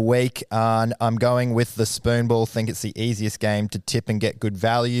bet of the week, I'm going with the spoonball. Think it's the easiest game to tip and get good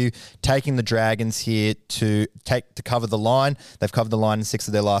value. Taking the Dragons here to cover the line. They've covered the line in 6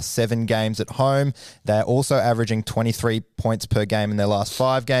 of their last 7 games at home. They're also averaging 23 points per game in their last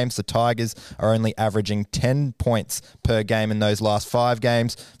 5 games. The Tigers are only averaging 10 points per game in those last 5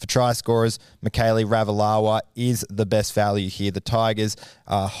 games. For try scorers, Michaeli Ravalawa is the best value here. The Tigers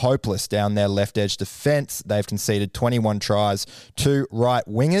are hopeless down their left edge defence. They've conceded 21 tries to right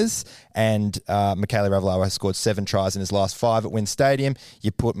wingers. And Michaele Ravalawa has scored 7 tries in his last 5 at Wynn Stadium.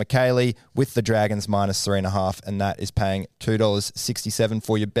 You put Michaele with the Dragons minus 3.5, and that is paying $2.67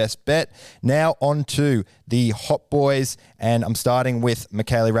 for your best bet. Now on to the Hot Boys, and I'm starting with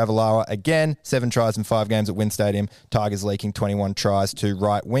Michaele Ravalawa again. 7 tries in 5 games at Wynn Stadium. Tigers leaking 21 tries to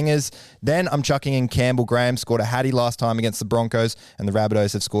right wingers. Then I'm chucking in Campbell Graham, scored a hattie last time against the Broncos, and the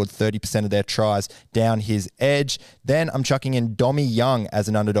Rabbitohs have scored 30% of their tries down his edge. Then I'm chucking in Dommy Young as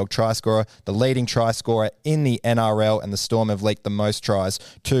an underdog try scorer, the leading try scorer in the NRL, and the Storm have leaked the most tries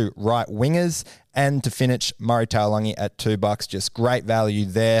to right wingers. And to finish, Murray Taulagi at $2, just great value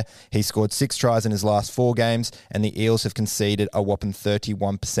there. He scored 6 tries in his last 4 games, and the Eels have conceded a whopping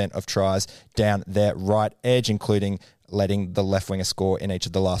 31% of tries down their right edge, including letting the left winger score in each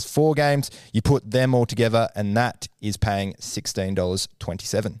of the last 4 games. You put them all together, and that is paying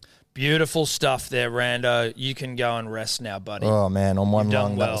 $16.27. Beautiful stuff there, Rando. You can go and rest now, buddy. Oh, man, on one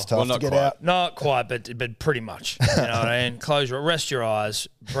lung, well. that was tough to get out. Not quite, but pretty much. You know what I mean? Rest your eyes,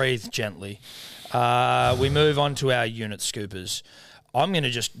 breathe gently. We move on to our unit scoopers. I'm going to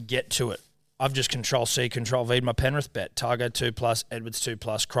just get to it. I've just Control-C, Control-V'd my Penrith bet. Targo 2+, Edwards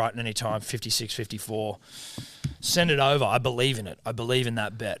 2+, Crichton anytime, 56-54. Send it over. I believe in it. I believe in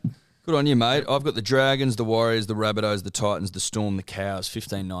that bet. Good on you, mate. I've got the Dragons, the Warriors, the Rabbitohs, the Titans, the Storm, the Cows,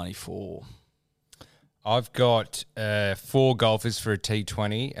 15.94. I've got 4 golfers for a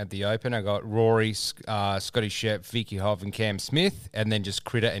T20 at the Open. I got Rory, Scotty Shep, Vicky Hov, and Cam Smith, and then just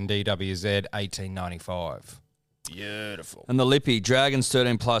Critter and DWZ, 18.95. Beautiful. And the Lippy, Dragons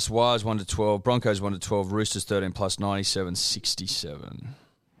 13+, Wires 1-12, Broncos 1-12, Roosters 13+, 97.67.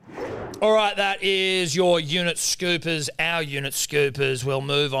 All right, that is your unit scoopers, our unit scoopers. We'll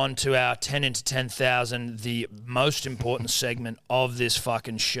move on to our 10 into 10,000, the most important segment of this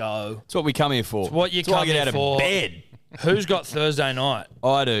fucking show. It's what we come here for. It's what you come here for. Out of bed. Who's got Thursday night?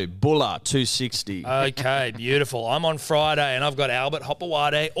 I do. Buller, 260. Okay, beautiful. I'm on Friday, and I've got Albert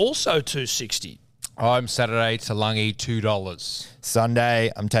Hopewade, also 260. I'm Saturday, Taulagi, $2.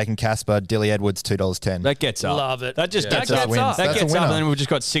 Sunday, I'm taking Casper, Dilly Edwards, $2.10. That gets up. Love it. That just Yeah. gets That up. gets up. That That's gets a up, winner. and then we've just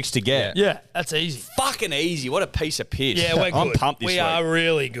got 6 to get. Yeah, that's easy. Fucking easy. What a piece of piss. Yeah, we're good. I'm pumped this we week. are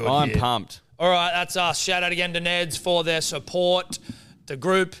really good I'm here. pumped. All right, that's us. Shout out again to Neds for their support. The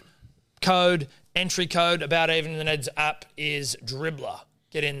group code, entry code, About Even the Neds app is Dribbler.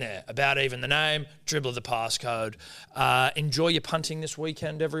 Get in there. About Even the name, Dribbler the passcode. Enjoy your punting this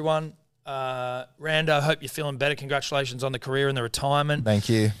weekend, everyone. Rando, hope you're feeling better. Congratulations on the career and the retirement. Thank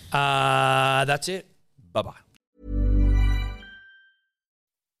you. That's it. Bye-bye.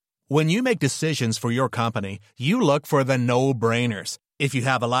 When you make decisions for your company, you look for the no-brainers. If you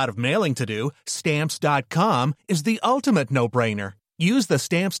have a lot of mailing to do, Stamps.com is the ultimate no-brainer. Use the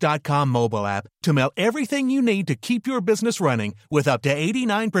Stamps.com mobile app to mail everything you need to keep your business running with up to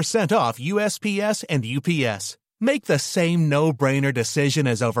 89% off USPS and UPS. Make the same no-brainer decision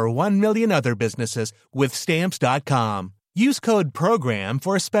as over 1 million other businesses with Stamps.com. Use code PROGRAM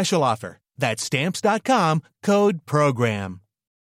for a special offer. That's Stamps.com, code PROGRAM.